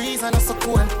 girl, no freeze and no so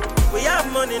cool. We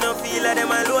have money, no feel like them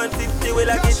alone. 50 we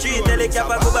like a street, tell the cap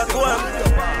I go back home.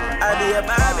 I be a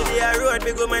baby, they a road.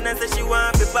 Big woman and say she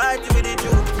want to party with the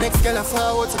Jew. Next girl I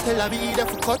forward, so tell her be there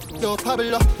for cut. Yo,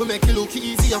 Pablo, we make it look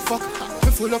easy and fuck. We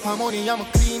full up our money, I'm a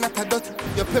clean at a dot.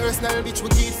 Your personal bitch, we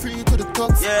give free to the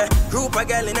talks. Yeah, group a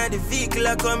girl in the vehicle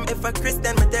I come. If a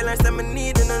Christian, me tell her some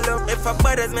need in a love. If a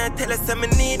brothers, me tell her some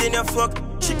need in your fuck.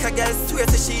 Chick a girl swear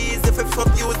so she is if I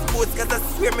fuck you with sports. Cause I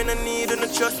swear me no need no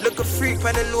trust. Look a freak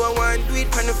on the low, I want do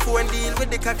it on the phone. Deal with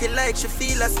the cocky like she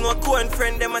feel as no corn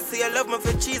friend. Them I say I love me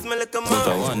for cheese, me like a mom.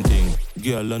 But one thing,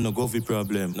 girl, I no go for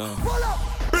problem. No.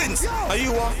 Prince, are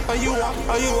you a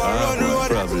run road?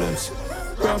 Problems.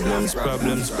 But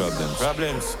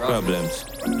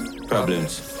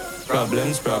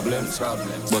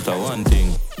one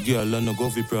thing, girl, I no go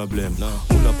for problem.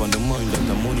 Pull up on the mind like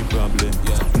a money problem.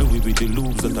 Louis with the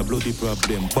loops that a bloody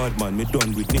problem. Bad man, me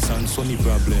done with Nissan Sunny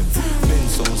problem. Men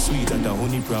so sweet that a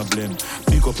honey problem.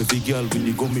 Pick up every girl with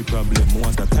the gummy problem.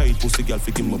 Want a tight pussy girl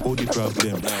fitting my body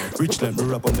problem. Rich like me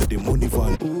rap under the money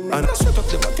van. And I sweat up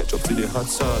them and catch up to the hot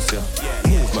sauce, yeah.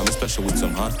 Move man, me special with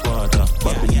some hot water.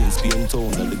 Babylon, Spain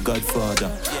town, and the Godfather.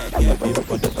 Yeah, baby,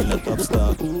 put up on the top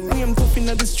star. Me I'm tough in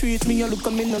the street, me I look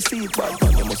at me no see it. Bad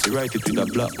man, you must write it with a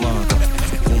black marker.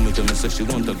 Mommy tell me say she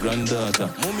want a granddaughter.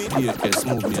 DFS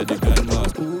move me at the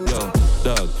grandmaster.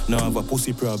 Yo, dog, now have a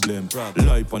pussy problem.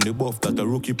 Life on the buff, that a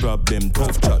rookie problem.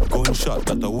 Tough chat, gunshot,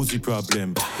 that a Uzi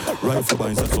problem. Rifle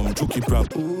binds are some jukey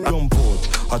problem. Jump out,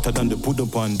 hotter than the put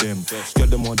up on them. Girl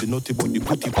them want the nutty but the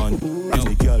putty pan. And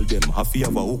the girl them have to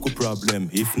have a hook problem.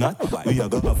 If not, we are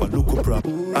gonna have a look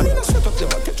problem. And I set up them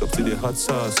and catch up to the hot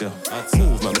sauce, yeah.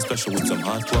 Move man, special with some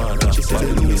hot water. She said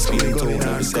the Louis Spain town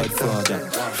and the Godfather.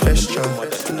 Fresh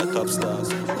job,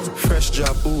 fresh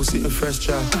job, ooh, see a fresh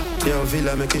job. Yo,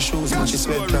 Villa make your shoes match your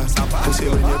sweater. Pussy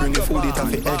when you bring the food, it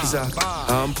have the exact.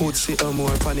 Put sit on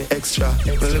more on the extra.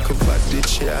 Me look up bad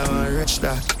bitch, yeah, I want rich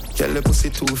that. Girl, the pussy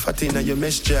too fat in your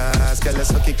mesh jazz. Girl, the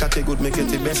sucky cocky good, make it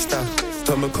the best stuff.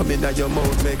 Come come in at your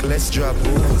mouth, make less drop.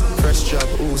 Ooh, fresh job,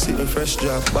 ooh, sitting fresh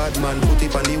job. Bad man, put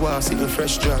it on the wall, sitting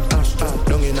fresh drop.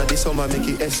 Long in the summer, make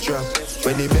it extra.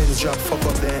 When the Benz drop, fuck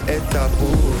up their head top.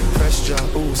 Ooh, fresh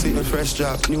job, ooh, sitting fresh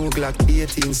job. New Glock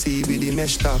 18C with the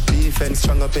mesh top. Defense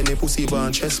strong up in the pussy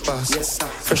bar chest pass.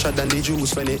 Fresher than the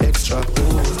juice when it extra.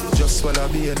 Ooh, just swallow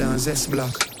beer than zest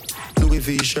block. Louis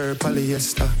V shirt,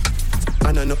 polyester.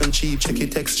 I know nothing cheap, check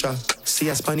it texture. See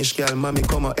a Spanish girl, mommy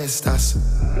como estas.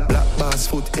 Black bass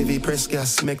foot, heavy press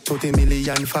gas. Make 30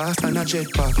 million fast and a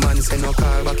jetpack. Man say no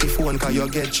call back your phone, cause you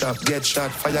get chopped. Get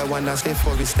shot, fire one and stay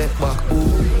for a step back. Ooh,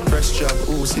 fresh job,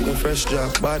 ooh, sitting fresh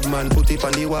job. Bad man, put it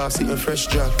on the wall, sitting fresh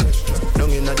job.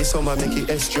 Long in the summer, make it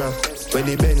extra. When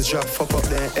the Benz drop, fuck up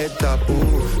their head top.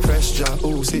 Ooh, fresh job,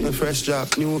 ooh, sitting fresh job.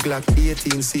 New Glock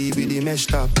 18C with the mesh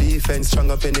top. Defense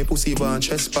strong up in the pussy bar and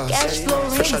chest pass.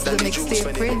 Fresher than the juice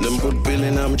when it. Them put bill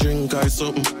in, I'm drink or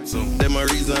something. Them a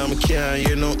reason I'm can't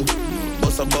hear nothing.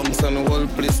 Bust a bounce and the whole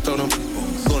place turn up.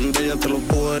 Gun there till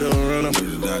the boy don't run up.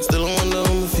 Still I wonder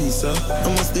how my feet up. I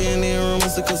must stay in the room,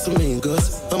 must cause to me,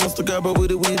 cause I must have grab her with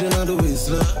the weed and all the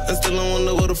whistler. And still I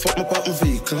wonder what the fuck my pop my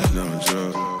feet,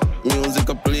 music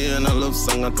I play and I love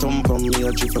song I thump on me. I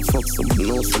drift a fuck some,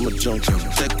 know some a junk.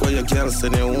 Check where your girl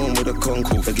send you home with a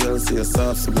conco. The girl say you're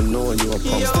soft, so me know you a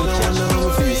pump. Still I wonder how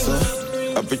my feet up.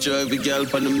 I picture every girl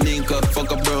on them link up.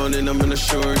 Fuck a brown and I'm in a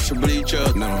short, she bleach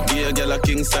up. Yeah, a girl a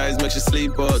king size, make she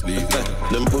sleep out.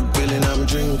 Them put pill in, I'm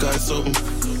drink or something.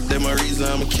 Them a reason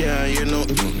I'm can't hear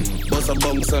nothing. Bust a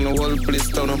bounce and the whole place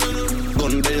turn up.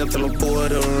 Gun there till the boy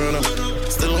don't run up.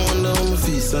 Still I wonder how my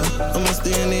feet up. I must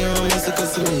stay in the room, must have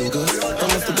cause amigos. I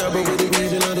must have grab her with the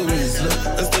weed and all the whistler.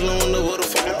 And still I wonder what the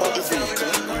fuck my pop my feet.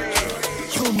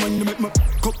 Yo man, you make my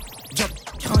cup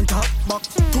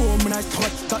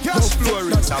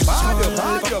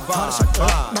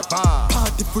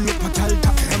girl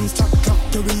top them stock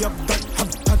carry up that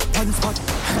one spot.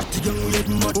 The young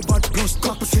lady mad bad plus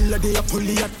cock. Still a day a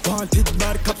fully at wanted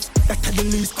bad cops. That the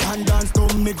least can dance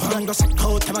to me. Grand go suck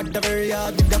out him at the very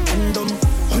yard with the condom.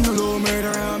 On the low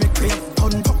murder I make me a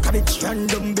ton. Fuck a bitch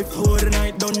random before the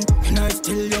night done. And I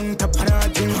still young to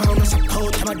paraging. How go suck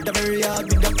out him at the very yard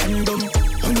with the condom.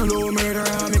 On the low murder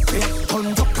I make me a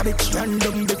ton. Fuck a bitch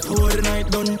random before the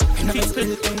night done. And I still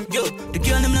young. Yo, the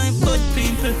girl them like good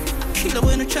people. Killer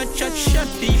when a chat shot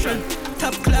people.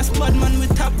 Top class bad man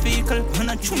with top vehicle. And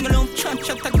I chew me long chat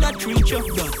at that reach up.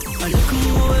 I look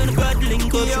more where the bad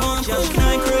link up. She want fuck now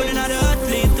I'm crawling out the hot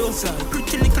lane too.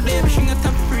 Pretty little baby, she got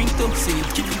top ring too. See,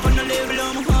 keep it on the level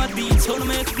on my heartbeat. So to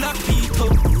make black beat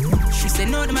up. She said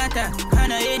no the matter.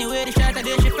 And anyway the shot a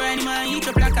day she find him and eat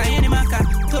up like a any maca.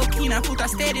 Tuck in and put a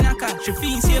steady in a car. She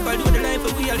feel safe, I do the life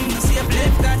of real in the safe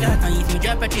left got that. And if me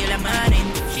drop her till the morning,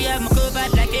 she have me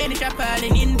covered like any trap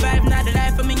hauling. In vibe, not the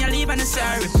life for me, I leave and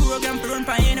sorry. Program to run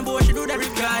for any boy, she do that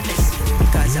regardless.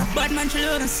 Cause a bad man, she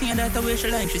love and see that the way she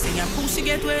like. She sing a pussy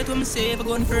get wet when me save her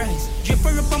gun for ice. Drip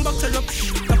her up and buckle up,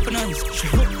 up and ice. She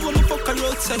hook when me fuck her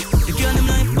outside. The girl them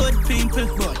like bad people,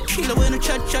 but killer when a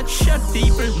chat shot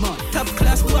people. Top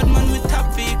class bad man with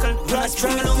top vehicle. Right,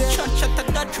 strong along chat at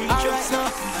that tree. Alright now.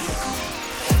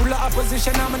 Full of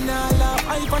opposition, I'm a nala.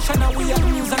 I passion, we have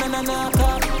news and a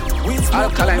knocker.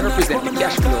 Alkaline represent the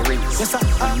cash flow rings. Yes,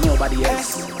 nobody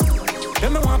else.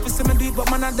 Them no want to see me do it, but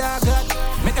man a dog got.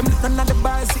 Make them listen at the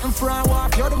bar, sitting front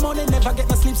walk. You're the money, never get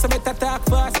no sleep, so better talk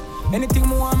fast. Anything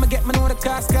me want, me get me know the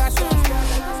cost.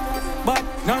 But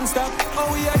non-stop, oh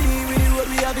we are the road,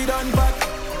 we have it done back.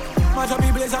 Much of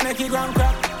people is a make it ground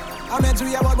crack. I meant to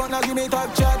be about but now give me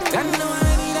talk chat. Then no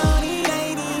already don't need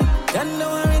ID. Then no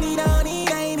already don't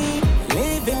need ID.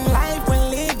 Living life, we're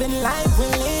living life,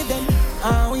 we're living.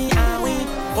 Are we?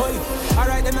 Oi,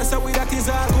 alright then I say we that is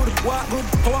all good. Walk good,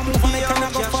 how I move and I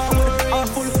cannot go forward. All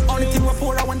full, only thing we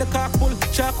pour out when the car full.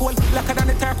 Charcoal, blacker than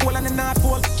the charcoal and the North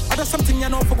Pole. I do something you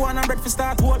know for going and bread for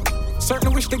start hole.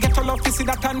 Certainly wish to get your love to see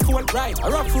that unfold. Right, a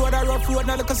rough road,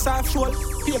 not like a soft shoal.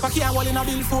 Paper can't wall in a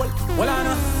billfold. Well I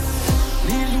know.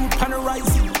 Real youth on the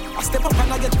rising. I step up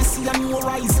and I get to see a new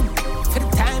horizon. For the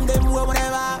time them who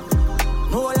whatever.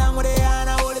 No long with they are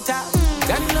now all the time.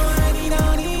 Then no already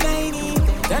don't need any.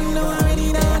 Then no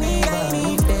already don't need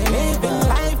any. Living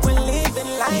life, we're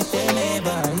living life, we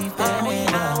never.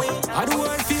 Are the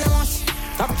world famous?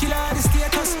 Top killer the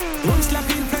status. Don't slap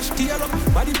in flesh tear up.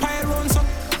 Body pile runs up.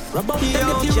 Rub up them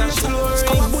the tears up.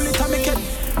 Scour a bullet and make it.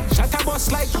 Shut a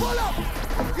bus like pull up.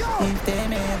 If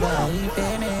them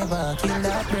ever kill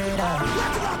that brother.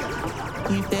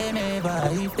 If them ever,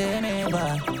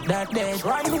 that dead.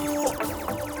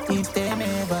 If them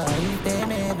ever.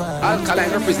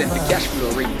 Alkaline represent the cash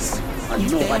flow rings.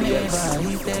 And nobody else.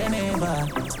 If them ever.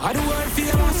 Are the world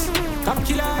famous? Top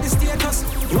killer the status.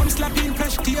 Run slap in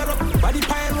flesh tear up. Body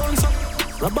pile runs up.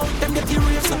 Rub out them the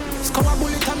tears up. Scour a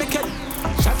bullet and make it.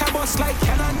 Shut a bus like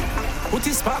cannon. Put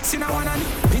his sparks in a one hand.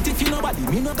 Beat if you nobody,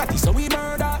 me no got it, so we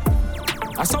murder.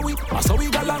 I saw we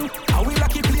got long. How we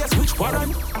lucky place, which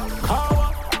warrant?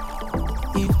 How?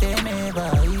 If them ever,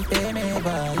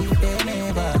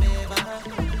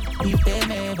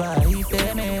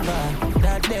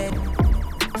 that dead.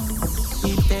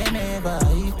 If them ever.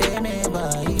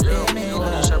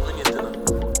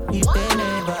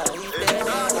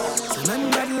 So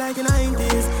none bad like the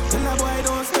 90s. Tell a boy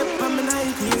don't step on my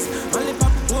 90s. Only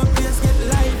pop up place get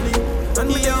lively. And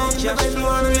me young cash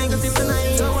flow and negative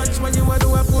tonight. So watch when you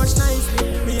do a push nicely.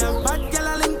 Me have bad girl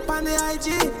a link on the IG.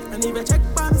 And if you check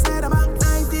on side about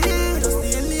 90. Just the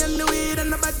alien the weed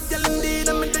and the bad girl indeed.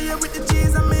 I'm there with the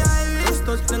cheese and me Irish.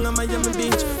 Touch down on Miami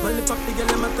Beach. Only pop the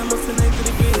girl I'm at the muscle 90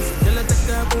 degrees. Girl I take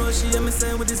her blow, she hear me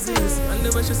say with disease. And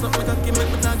the way she suck me cocky make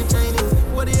me dog the Chinese.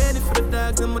 What the head for the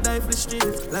dogs and me die for the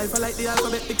streets. Life I like the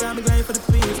alphabet because me grind for the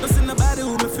peace. Nothing nobody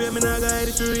who me fear me not guide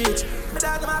it to reach. Me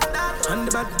dog my dog. And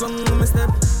the bad gun me step.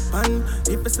 Man,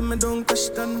 if I see me don't cash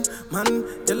down. Man,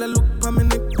 girl I look for me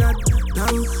neck that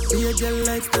down. Be a girl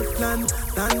like Stefan.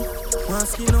 Dan, one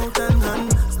skin out and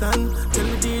handstand. Tell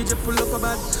the DJ pull up a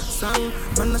bad song.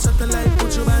 Man I shot a light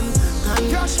put you ban.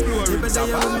 Cash flow, if I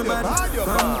say I'm with me bad.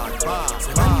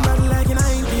 Say man bad like in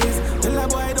 90s. Tell a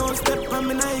boy don't step on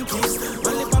me Nikes.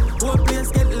 Only pop whole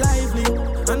place get lively.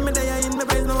 And me there in my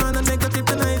face no one negative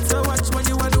tonight. So watch what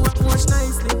you want to watch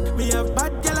nicely. Me have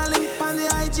bad girl a link on the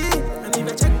IG. And if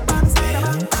you check on side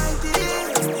about 90.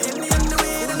 Stay in the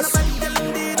weed and the bad girl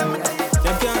indeed.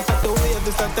 You can't stop the wave,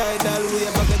 it's a tidal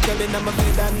wave. I get girl in my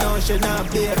bed and now she not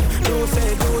play. Do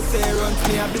say, runs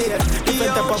me a blade.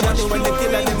 Different type of money when the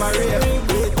killer them a rave.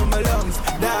 Breathe to my lungs.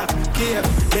 dark cave.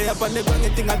 Lay up on the ground, you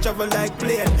think I travel like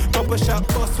plane. Couple shot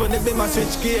bust when the beam a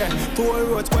switch gear. 2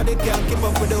 roads, but they can't keep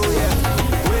up with the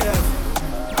wave.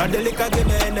 And the liquor give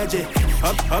me energy.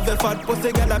 Have a fat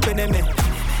pussy girl up in me.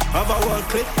 Have a whole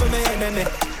clip for me enemy.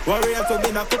 Warriors who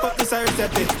been a cook up this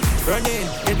recipe. Running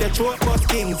in the throat bus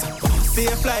kings. See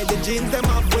a fly, the jeans them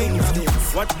have wings.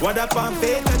 What up on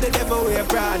faith and the devil wear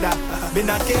Prada. Been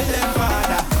a kill them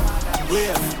father.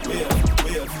 Wave.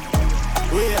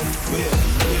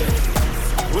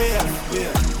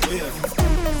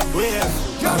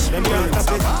 Them can't stop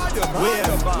it. Wave.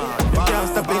 Them can't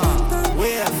stop it.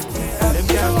 Wave. Them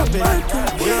can't stop it.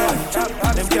 Wave.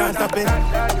 Them can't stop it.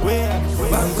 Wave.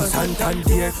 Bango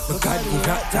Santander, my God, we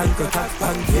got Janko Tax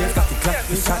Pancakes. Got the clock,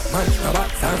 we shot man, no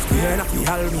back, sounds square. Knock the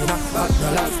Halmina, back no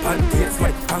last pancakes.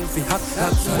 Sweat, pang, fi hot,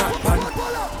 that's so not pan.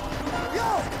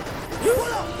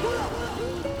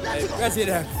 Hey,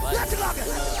 President.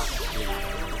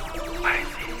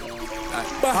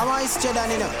 I'm a history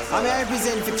done, you know. I'm a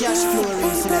represent for cash flow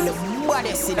race, you know, the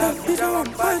baddest, you know.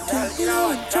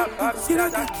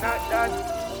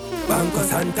 Banco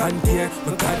Santander,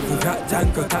 my God, we got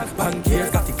Janko Tax Pancakes.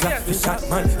 Got the clock, we shot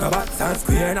man, no back, sounds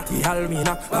square. Knock the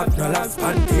Halmina, back no last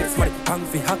pancakes. Sweat, pang,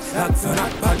 fi hot, that's so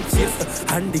not pancakes.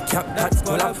 Handicap, that's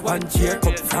call up one chair.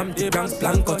 Come from the Bronx,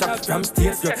 Blanco, chop from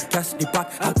states. You cash the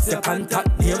pot, have the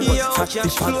contact name. But catch the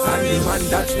pot, and the man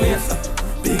that's place.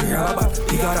 Big rubber,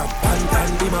 bigger than Pantan,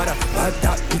 the mother. Bad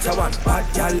that, bitch a one, bad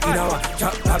gal in a one.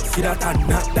 Chop back, see that and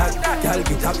not that. Gal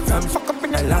get up from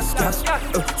last cash.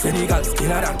 Senegal,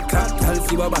 skiller than clap. Gal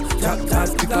see baba, chop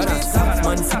jazz, bigger than sax.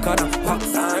 Man, sicker than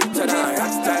pops and cheddar.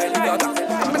 Rock style, you got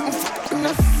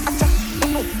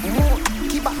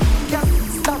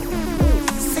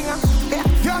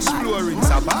Cash flooring, it's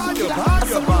a bad, you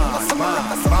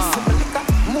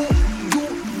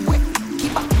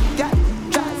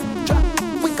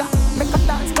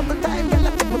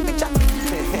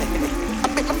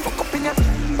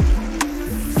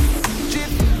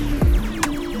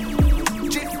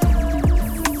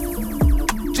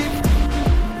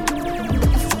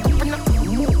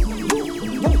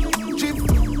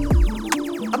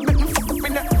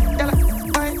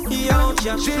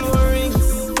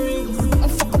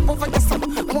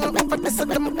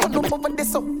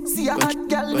See a hot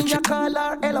girl, me a call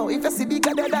her hello. If you see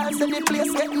bigger the dance, then the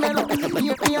place get mellow. Me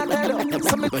a tell her,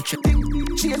 so me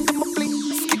think, change to my fling.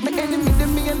 Skip me enemy,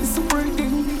 then me and the super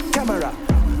thing. Camera,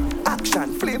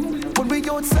 action, flame. When we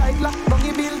outside, lock down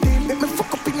the building, let me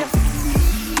fuck up in your.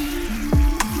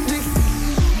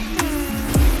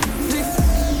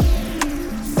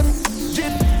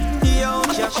 Yo,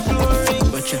 cash flooring.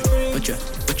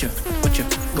 Butcha,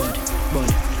 bud,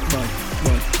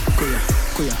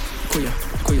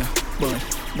 kuya,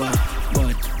 bud,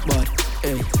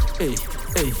 hey,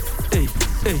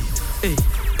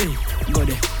 got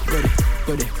it,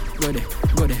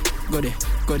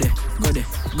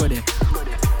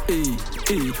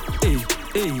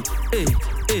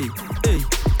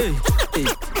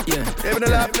 yeah. Even the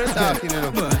laugh, they're talking, you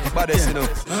know. Baddest, you know.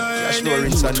 Cash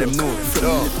florins and them know.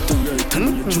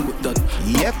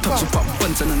 Yep. Touch up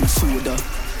buns and a soda.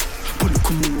 Pull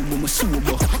come on with my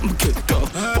sober. I'm get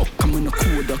up. I'm in a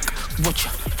Kodak. Watcha.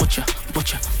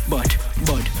 Bud.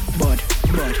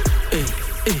 Hey.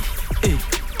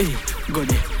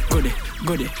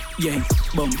 Got it. Yang.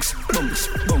 Bunks.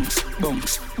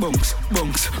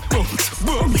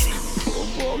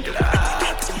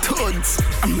 Tons.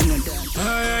 I'm in a dance.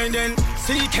 Alright then,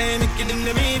 CK make it in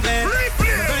the replay.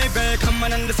 Baby, come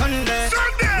on the Sunday.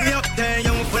 We up there,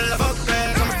 you full of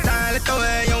fuckers. Come style it the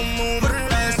way you move it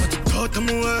less. Put them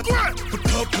away, put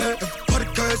up it, put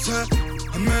it guys.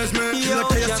 Amazement, killer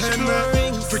day of 10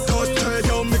 man. Free toast,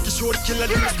 yo, make sure the killer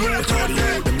them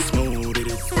smooth. Them smooth it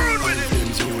is.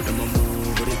 Them smooth, them a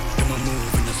move with it. Them a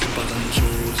move in the super and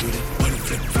shows with it. One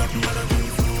flip flop, mother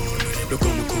move with it. Look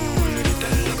how cool with it,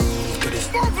 tell the go to this.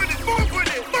 Move with it.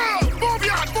 Move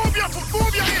your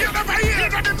head over here. You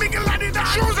got the middle and in the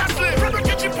shoes and slip. From the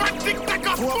kitchen pot, tick-tack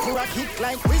up. Walk for a kick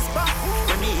like whisper.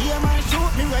 When me hear my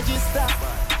shoot, me register.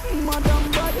 Madam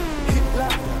body, hit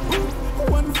like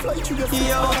one flight you get.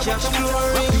 Yo, cash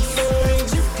flooring.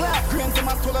 Chip clap, grants in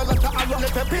my soul, a lot of arrow,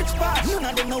 let a bitch pass. None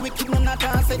of them know wicked, none of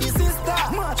them say the sister.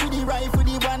 March with the rifle,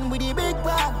 the one with the big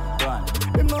bag.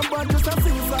 Them no bad, just a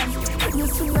sing song. When you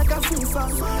swing like a sing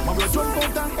song. My blood jump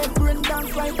out and head brain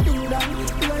dance like ding dong.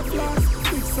 Life last,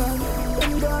 big song,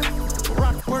 them gone.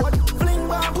 Rock word, fling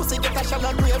bomb, pussy get a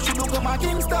shallow grave. She look at my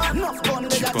Kingston. Enough gun,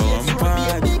 let that case run be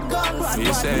a big gun.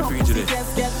 You say I preach today.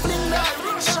 Get fling down.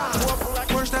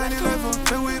 First 911,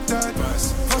 the whip that.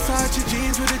 Versace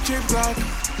jeans with a chip block.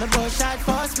 My boy shot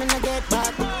first, me no get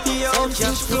back. Yo,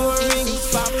 just flooring.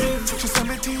 She send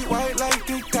me tea white like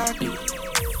TikTok.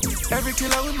 Every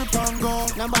killer with me pango.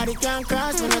 Nobody can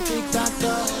cross me, no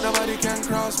tic-tac-toe. Nobody can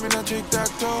cross me, no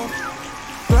tic-tac-toe.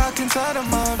 Black inside of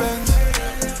my Benz.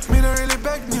 Me no really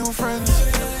beg new friends.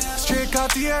 Straight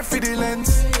out the air for the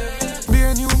lens. Be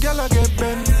a new girl I get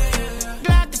bent.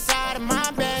 Black inside of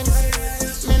my Benz.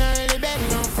 Me no really beg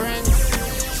no friends.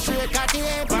 Straight out the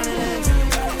air for the lens.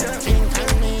 Think I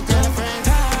need girlfriend.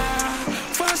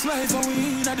 Fast life and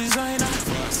we in a designer.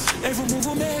 Every move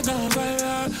we make on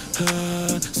viral.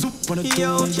 Soup on the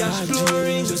toe,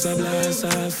 just a blast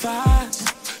of fast.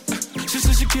 She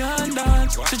says she can't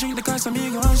dance. She drink the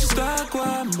Casamigo and she start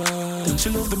one bar. She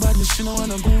love the badness, she know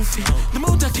wanna goofy. The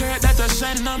amount of carrot that are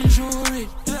shining on my jewelry.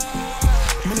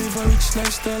 Me live a rich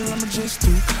lifestyle, I'm just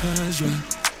too casual.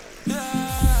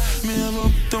 Me have a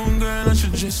uptown girl and she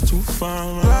just too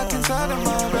far. Black inside of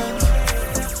my Benz.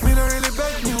 Me don't really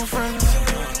beg new friends.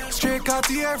 Straight out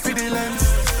the air for the lens.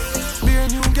 Be a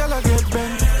new girl I get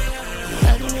bent.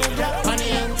 Let me drop on the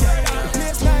end.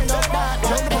 Place like no dark,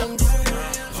 no ends.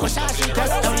 Push out she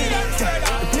just on the end.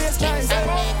 Place like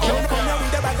don't come here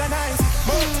with the bag of nice.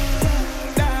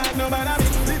 Dad, no matter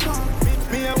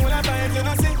me I wanna find you,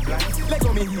 no see. Let go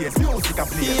me here, music a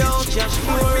play. Yo, just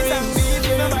flooring.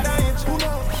 No matter it, who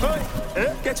know?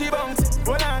 Get you bounce,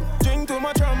 hold on. Drink too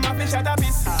much rum, I fish at a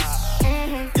piece.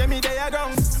 Get me there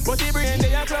ground, but the brain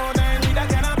they a clown and with a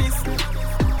cannabis.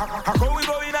 How come we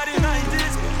go in at the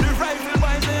 90s? The rifle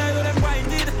boys they know them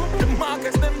whited. The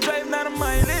markets them drive down the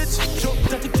mileage. Drop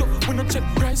that it up, we no check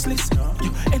price list.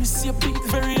 You MC a beat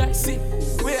very icy.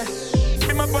 Where?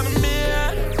 Be my fun of me.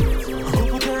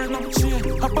 Couple girls on my chain.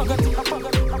 I bag it.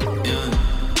 Yeah.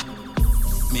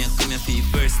 Me a come here for your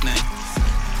first night.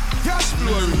 Yes, I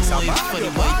don't know if for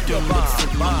the white drum, but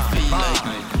something man feel like.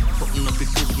 Putting up a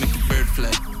cook, make a bird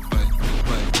fly.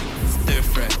 Stir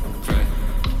fry.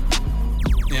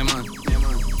 Yeah man.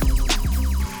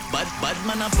 Bad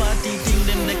man a party thing,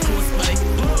 them they close by.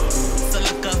 So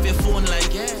lock off your phone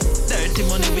like, dirty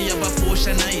money we have a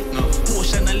portion of it.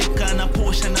 Portion of liquor and a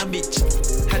portion of bitch.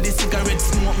 Had the cigarette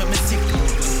smoke make me sick.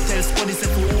 Tell Scotty say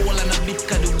for all and a bit,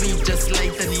 cause the weed just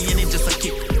light and the energy just a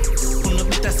kick. Put no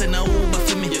bitter send a Uber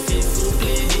for me. You feel so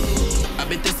play. I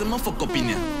bet there's some fuck up in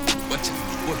here. Watch it,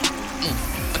 watch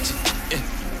it,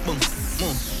 boom,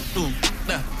 boom,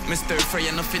 da. Mr. Frey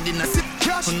and nothing dinner.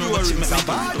 Cash know what you make me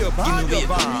do. Give me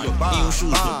weight, new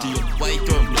shoes, white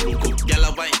rum, look up, gyal a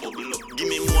wine, bubble up. Give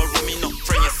me more rum, enough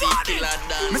Frey, you see killer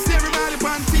dance. Me see everybody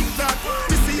on TikTok.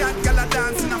 Me see hot gyal a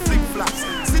dance in a flip flops.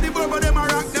 See the bubble them a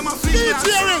rock, them a flip flops.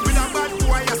 With a bad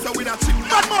boy, yes, with a chick.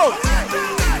 Bad mouth.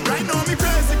 Right now me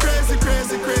crazy. Me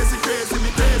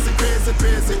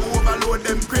crazy. Overload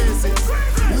them crazy.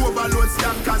 Overload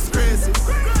scankers crazy.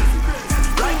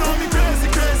 Right now me crazy.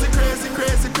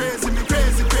 Me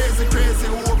crazy.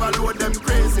 Overload them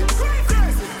crazy.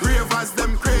 Ravers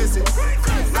them crazy.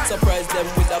 Surprise them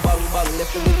with a bang bang,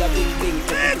 left them with a bing bing.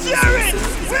 It's Jerry,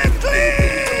 we're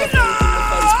clean.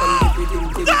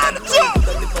 That's up.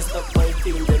 Never stop my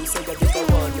thing. Them say that if I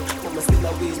want, come and still a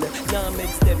win. Now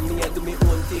makes them me I do me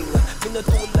own thing. Me not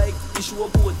too like issue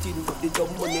of voting, but the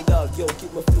dumb money dog, yo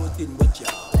keep my floating, but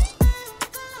yeah.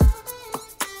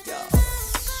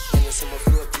 Can you see my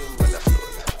floating, but I float.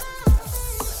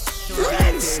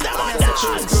 Rinse,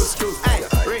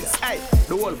 rinse, hey,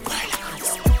 the whole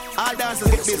all dancers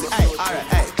get busy, hey, alright,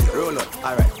 hey, roll up,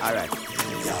 alright.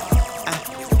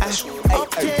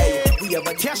 Okay, we have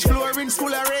a cash flow, rinse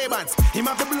full of Ray-Bans. Him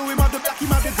have the blue, him have the black, him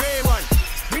have the grey one.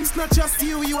 Rinse not just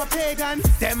you a pagan.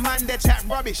 Them man they chat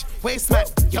rubbish, waste man.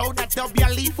 Yo, that W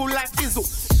leaf full like Izzle.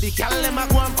 The gal them a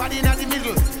go and party in the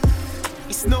middle.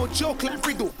 It's no joke like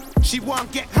Riddle. She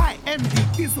won't get high,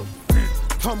 MD Izzle.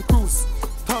 Tom Cruise.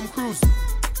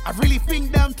 I really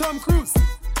think damn Tom Cruise.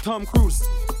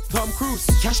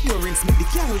 Cash flow rinse make the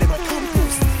gal them a Tom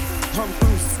Cruise.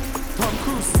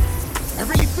 I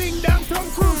really think damn Tom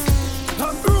Cruise.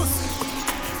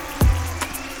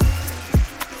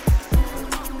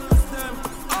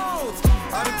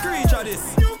 Out of the creature this.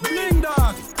 Bling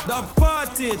dog, the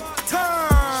party turn.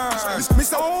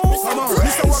 Mr.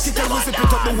 Walkie tell me zip it up,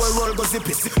 the whole world go zip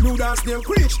it. New dance name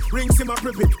Preach, rings him a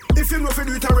prep it. If you know if you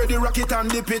do it already, rock it and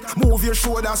dip it. Move your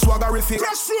shoulder, swaggerific.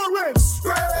 Crash floor rinse.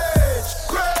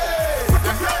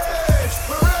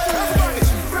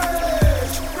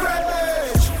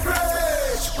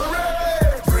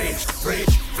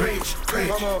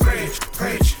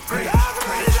 Preach.